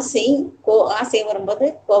ஆசை வரும்போது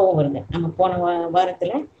கோபம் வருது. நம்ம போன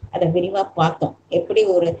வாரத்துல அதை விரிவா பார்த்தோம். எப்படி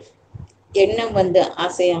ஒரு எண்ணம் வந்து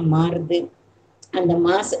ஆசையா மாறுது, அந்த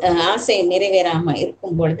ஆசை நிறைவேறாம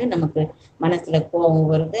இருக்கும் பொழுது நமக்கு மனசுல கோபம்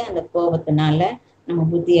வருது. அந்த கோபத்தினால நம்ம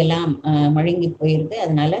புத்தியெல்லாம் மழுங்கி போயிருது,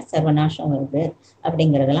 அதனால சர்வநாசம் வருது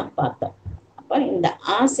அப்படிங்கிறதெல்லாம் பார்த்தோம். அப்ப இந்த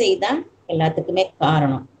ஆசை தான் எல்லாத்துக்குமே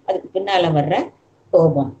காரணம், அதுக்கு பின்னால வர்ற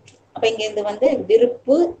கோபம். அப்ப இங்க இது வந்து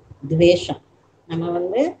விருப்பு துவேஷம். நம்ம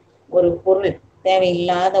வந்து ஒரு பொருள்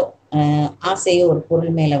தேவையில்லாத ஆசையை ஒரு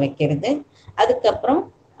பொருள் மேல வைக்கிறது, அதுக்கப்புறம்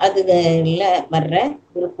அதுல வர்ற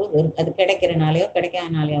விருப்பு, அது கிடைக்கிறனாலயோ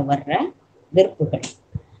கிடைக்காதனாலயோ வர்ற விருப்புகள்,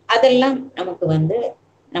 அதெல்லாம் நமக்கு வந்து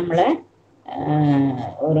நம்மள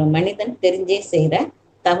ஒரு மனிதன் தெரிஞ்சே செய்யற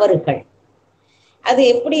தவறுகள். அது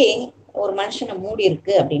எப்படி ஒரு மனுஷனை மூடி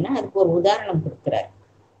இருக்கு அப்படின்னா அதுக்கு ஒரு உதாரணம் கொடுக்குறாரு.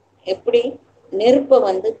 எப்படி நெருப்பை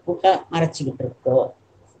வந்து புகை மறைச்சிக்கிட்டு இருக்கோ,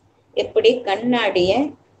 எப்படி கண்ணாடிய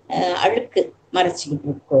அழுக்கு மறைச்சிக்கிட்டு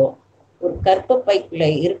இருக்கோ, ஒரு கர்ப்பப்பைக்குள்ள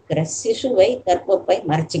இருக்கிற சிசுவை கர்ப்பப்பை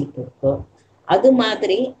மறைச்சிக்கிட்டு இருக்கோ, அது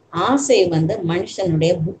மாதிரி ஆசை வந்து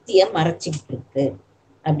மனுஷனுடைய புத்திய மறைச்சிக்கிட்டு இருக்கு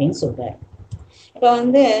அப்படின்னு சொல்றாரு. இப்ப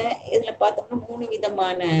வந்து இதுல பார்த்தோம்னா 3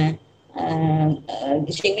 விதமான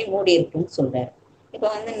விஷயங்கள் மூடி இருக்குன்னு சொல்றாரு. இப்ப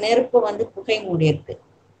வந்து நெருப்பு வந்து புகை மூடி இருக்கு.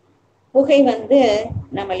 புகை வந்து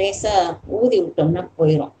நம்ம லேசா ஊதி விட்டோம்னா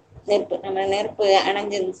போயிடும். நெருப்பு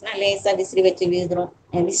அணைஞ்சிருந்துச்சுன்னா லேசா விசிறி வச்சு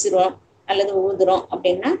விசிறோம் அல்லது ஊதுறோம்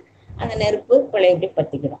அப்படின்னா அந்த நெருப்பு பழையபடி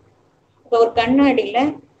பத்திக்கிறோம். இப்போ ஒரு கண்ணாடியில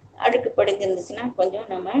அழுக்கு படிஞ்சிருந்துச்சுன்னா கொஞ்சம்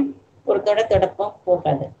நம்ம ஒரு தொடப்பம்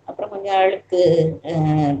போகாது. அப்புறம் கொஞ்சம் அழுக்கு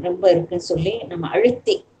ரொம்ப இருக்குன்னு சொல்லி நம்ம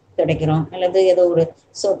அழுத்தி துடைக்கிறோம், அல்லது ஏதோ ஒரு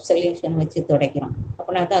சோப் சொல்யூஷன் வச்சு துடைக்கிறோம்,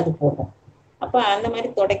 அப்படின்னா தான் அது போகும். அப்ப அந்த மாதிரி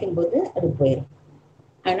துடைக்கும் போது அது போயிடும்.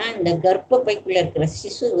 ஆனா இந்த கர்ப்பப்பைக்குள்ள இருக்கிற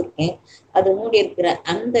சிசு இருக்கேன், அது மூடி இருக்கிற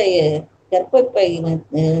அந்த கர்ப்பப்பை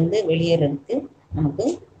வந்து வெளியேறதுக்கு நமக்கு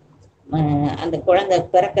அந்த குழந்தை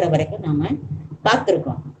பிறக்கிற வரைக்கும் நாம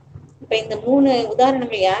காத்திருக்கோம். இப்ப இந்த 3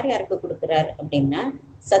 உதாரணங்கள் யார் யாருக்கு கொடுக்குறாரு அப்படின்னா,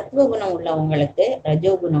 சத்துவகுணம் உள்ளவங்களுக்கு,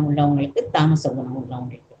 ரஜோகுணம் உள்ளவங்களுக்கு, தாமச குணம்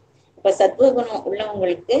உள்ளவங்களுக்கு. இப்ப சத்துவகுணம்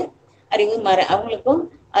உள்ளவங்களுக்கு அவங்களுக்கும்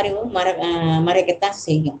அறிவு மறைக்கத்தான்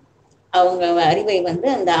செய்யும். அவங்க அறிவை வந்து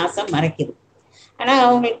அந்த ஆசை மறைக்குது. ஆனா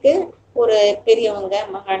அவங்களுக்கு ஒரு பெரியவங்க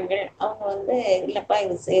மகான்கள் அவங்க வந்து இல்லப்பா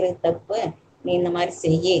இது செய்யறது தப்பு, நீ இந்த மாதிரி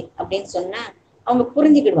செய்ய அப்படின்னு சொன்னா அவங்க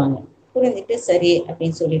புரிஞ்சுக்கிடுவாங்க. புரிஞ்சுட்டு சரி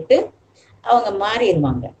அப்படின்னு சொல்லிட்டு அவங்க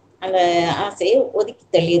மாறிடுவாங்க. அந்த ஆசையை ஒதுக்கி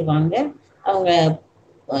தள்ளிடுவாங்க. அவங்க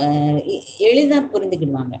எளிதா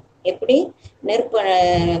புரிந்துக்கிடுவாங்க. எப்படி நெருப்பு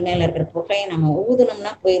மேல இருக்கிற புகையை நம்ம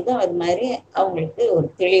ஊதுனோம்னா போயிடுதோ அது மாதிரி அவங்களுக்கு ஒரு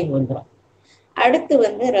தெளிவு வந்துடும். அடுத்து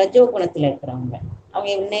வந்து ரஜோ குணத்துல இருக்கிறவங்க,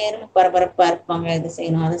 அவங்க நேரம் பரபரப்பா இருப்பாங்க, இது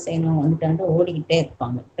செய்யணும் அதை செய்யணும் வந்துட்டு ஓடிக்கிட்டே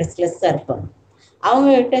இருப்பாங்க, ரெஸ்ட்லெஸ்ஸா இருப்பாங்க.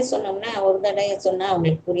 அவங்க கிட்ட சொன்னோம்னா ஒரு தடவை சொன்னா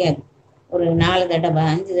அவங்களுக்கு புரியாது. ஒரு 4 தடவை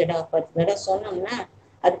 5 தடவை 10 தடவை சொன்னோம்னா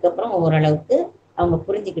அதுக்கப்புறம் ஓரளவுக்கு அவங்க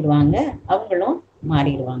புரிஞ்சுக்கிடுவாங்க, அவங்களும்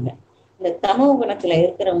மாறிடுவாங்க. இந்த தமோ குணத்துல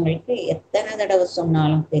இருக்கிறவங்களுக்கு எத்தனை தடவை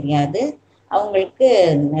சொன்னாலும் தெரியாது, அவங்களுக்கு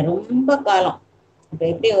ரொம்ப காலம். இப்ப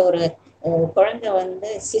எப்படி ஒரு குழந்தை வந்து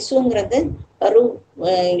சிசுங்கிறது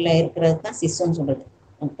கருல இருக்கிறது தான் சிசுன்னு சொல்றது,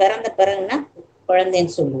 பிறந்த பிறகுன்னா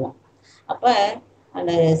குழந்தைன்னு சொல்லுவோம். அப்ப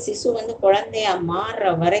அந்த சிசு வந்து குழந்தையா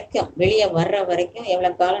மாறுற வரைக்கும், வெளியே வர்ற வரைக்கும்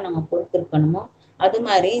எவ்வளவு காலம் நம்ம பொறுத்திருக்கணுமோ அது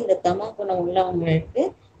மாதிரி இந்த தமோ குணம் உள்ளவங்களுக்கு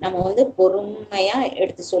நம்ம வந்து பொறுமையா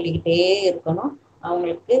எடுத்து சொல்லிக்கிட்டே இருக்கணும்.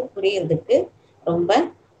 அவங்களுக்கு புரியறதுக்கு ரொம்ப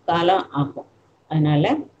காலம் ஆகும்.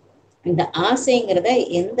 அதனால இந்த ஆசைங்கிறத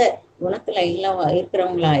எந்த குணத்துல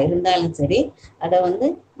இருக்கிறவங்களா இருந்தாலும் சரி, அதை வந்து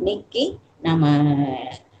நீக்கி நம்ம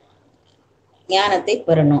ஞானத்தை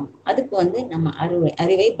பெறணும். அதுக்கு நம்ம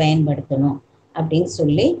அறிவை பயன்படுத்தணும் அப்படின்னு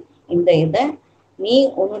சொல்லி இந்த இதை நீ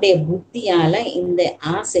உன்னுடைய புத்தியால இந்த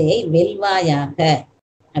ஆசையை வெல்வாயாக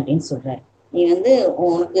அப்படின்னு சொல்றாரு. நீ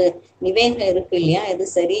உனக்கு விவேகம் இருக்கு இல்லையா, இது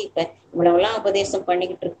சரி, இப்ப இவ்வளவுலாம் உபதேசம்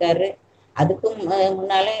பண்ணிக்கிட்டு இருக்காரு, அதுக்கும்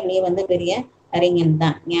முன்னால நீ பெரிய அறிஞன்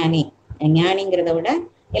தான், ஞானி. ஞானிங்கிறத விட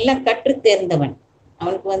எல்லாம் கற்று தேர்ந்தவன்.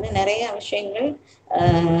 அவனுக்கு நிறைய விஷயங்கள்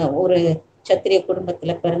ஒரு சத்திரிய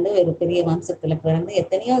குடும்பத்துல பிறந்து ஒரு பெரிய வம்சத்துல பிறந்து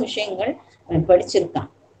எத்தனையோ விஷயங்கள் அவன் படிச்சிருக்கான்.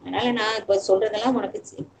 அதனால நான் இப்ப சொல்றதெல்லாம் உனக்கு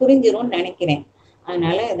புரிஞ்சிரும்னு நினைக்கிறேன்.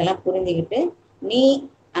 அதனால இதெல்லாம் புரிஞ்சுக்கிட்டு நீ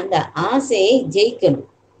அந்த ஆசையை ஜெயிக்கணும்.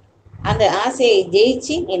 அந்த ஆசையை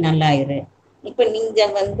ஜெயிச்சு நீ நல்லாயிரு. இப்ப நீங்க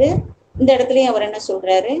இந்த இடத்துலயும் அவர் என்ன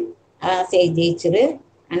சொல்றாரு, ஆசையை ஜெயிச்சிரு,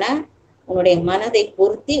 ஆனா உன்னுடைய மனதை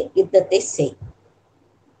பொருத்தி யுத்தத்தை செய்.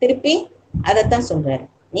 திருப்பி அதைத்தான் சொல்றாரு,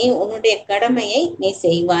 நீ உன்னுடைய கடமையை நீ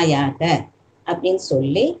செய்வாயாக அப்படின்னு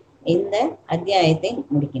சொல்லி இந்த அத்தியாயத்தை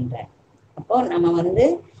முடிக்கின்றார். அப்போ நம்ம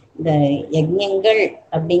இந்த யஜ்ஞங்கள்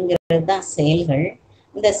அப்படிங்கிறது தான் செயல்கள்.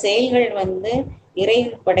 இந்த செயல்கள்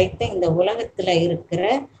இறைவன் படைத்த இந்த உலகத்துல இருக்கிற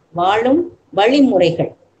வாழும்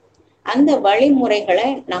வழிமுறைகள். அந்த வழிமுறைகளை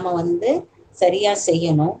நம்ம சரியா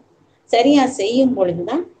செய்யணும். சரியா செய்யும்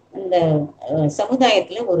பொழுதுதான் இந்த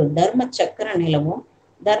சமுதாயத்துல ஒரு தர்ம சக்கரம் நிலவும்.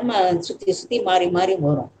 தர்ம சுத்தி சுத்தி மாறி மாறி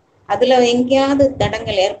வரும். அதுல எங்கேயாவது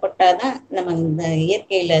தடங்கள் ஏற்பட்டாதான் நம்ம இந்த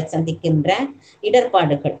இயற்கையில சந்திக்கின்ற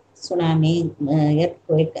இடர்பாடுகள், சுனாமி,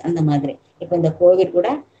 எர்த்குவேக், அந்த மாதிரி. இப்ப இந்த கோவிட் கூட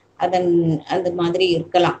அந்த மாதிரி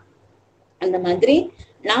இருக்கலாம். அந்த மாதிரி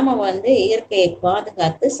நாம இயற்கையை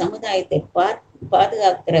பாதுகாத்து சமுதாயத்தை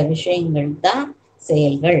பாதுகாக்கிற விஷயங்கள் தான்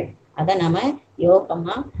செயல்கள். அதை நம்ம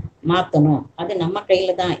யோகமா மாத்தணும். அது நம்ம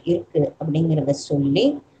கையில தான் இருக்கு அப்படிங்கிறத சொல்லி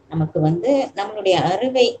நமக்கு நம்மளுடைய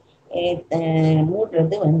அறிவை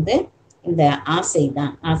மூடுறது இந்த ஆசை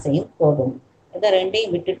தான். ஆசையும் கோபம், இதை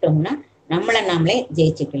ரெண்டையும் விட்டுட்டோம்னா நம்மளை நாமளே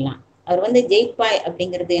ஜெயிச்சுக்கலாம். அவர் ஜெயிப்பாய்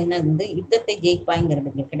அப்படிங்கிறது என்ன, யுத்தத்தை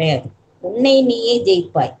ஜெயிப்பாய்ங்கிறதுக்கு கிடையாது, உன்னை நீயே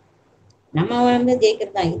ஜெயிப்பாய். நம்ம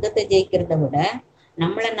ஜெயிக்கிறது தான். யுத்தத்தை ஜெயிக்கிறத விட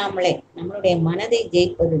நம்மளை நாமளே, நம்மளுடைய மனதை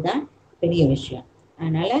ஜெயிப்பது தான் பெரிய விஷயம்.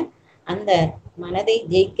 அதனால அந்த மனதை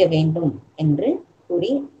ஜெயிக்க வேண்டும் என்று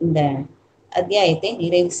கூறி இந்த அத்தியாயத்தை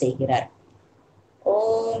நிறைவு செய்கிறார்.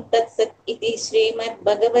 ஓம் தத் சத் இதி ஸ்ரீமத்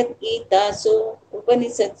பகவத் கீதாசு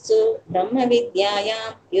உபனிஷத்சு பிரம்ம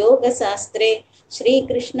வித்யாயாம் யோக சாஸ்திரே ஸ்ரீ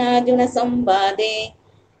கிருஷ்ணார்ஜுன சம்வாதே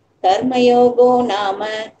கர்மயோகோ நாம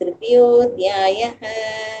திருத்தியோத்யாயः.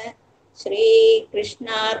 ஸ்ரீ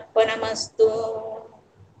கிருஷ்ணார்ப்பணமஸ்து.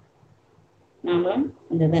 நாமளும்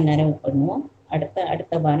இந்த இதை நிறைவு பண்ணுவோம்.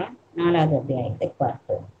 அடுத்த வாரம் 4வது அத்தியாயத்தை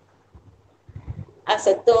பார்ப்போம்.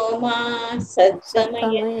 அசத்தோமா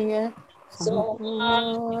சத்கமய சோமா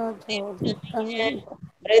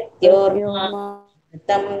மிருத்யோர்மா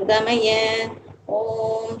தம் கமய.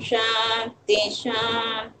 ஓம் சாந்தி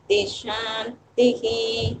சாந்தி சாந்தி.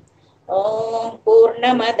 ஓம்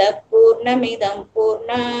பூர்ணமத பூர்ணமிதம்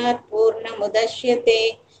பூர்ணாத் பூர்ணமுதச்யதே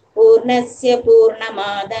பூர்ணஸ்ய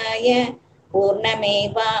பூர்ணமாதாய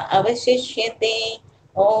பூர்ணமேவா அவசிஷ்யதே.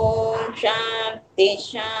 ஓம் சாந்தி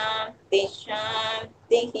சாந்தி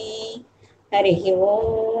சாந்தி. ஹரி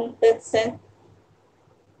ஓம் தத்சத்.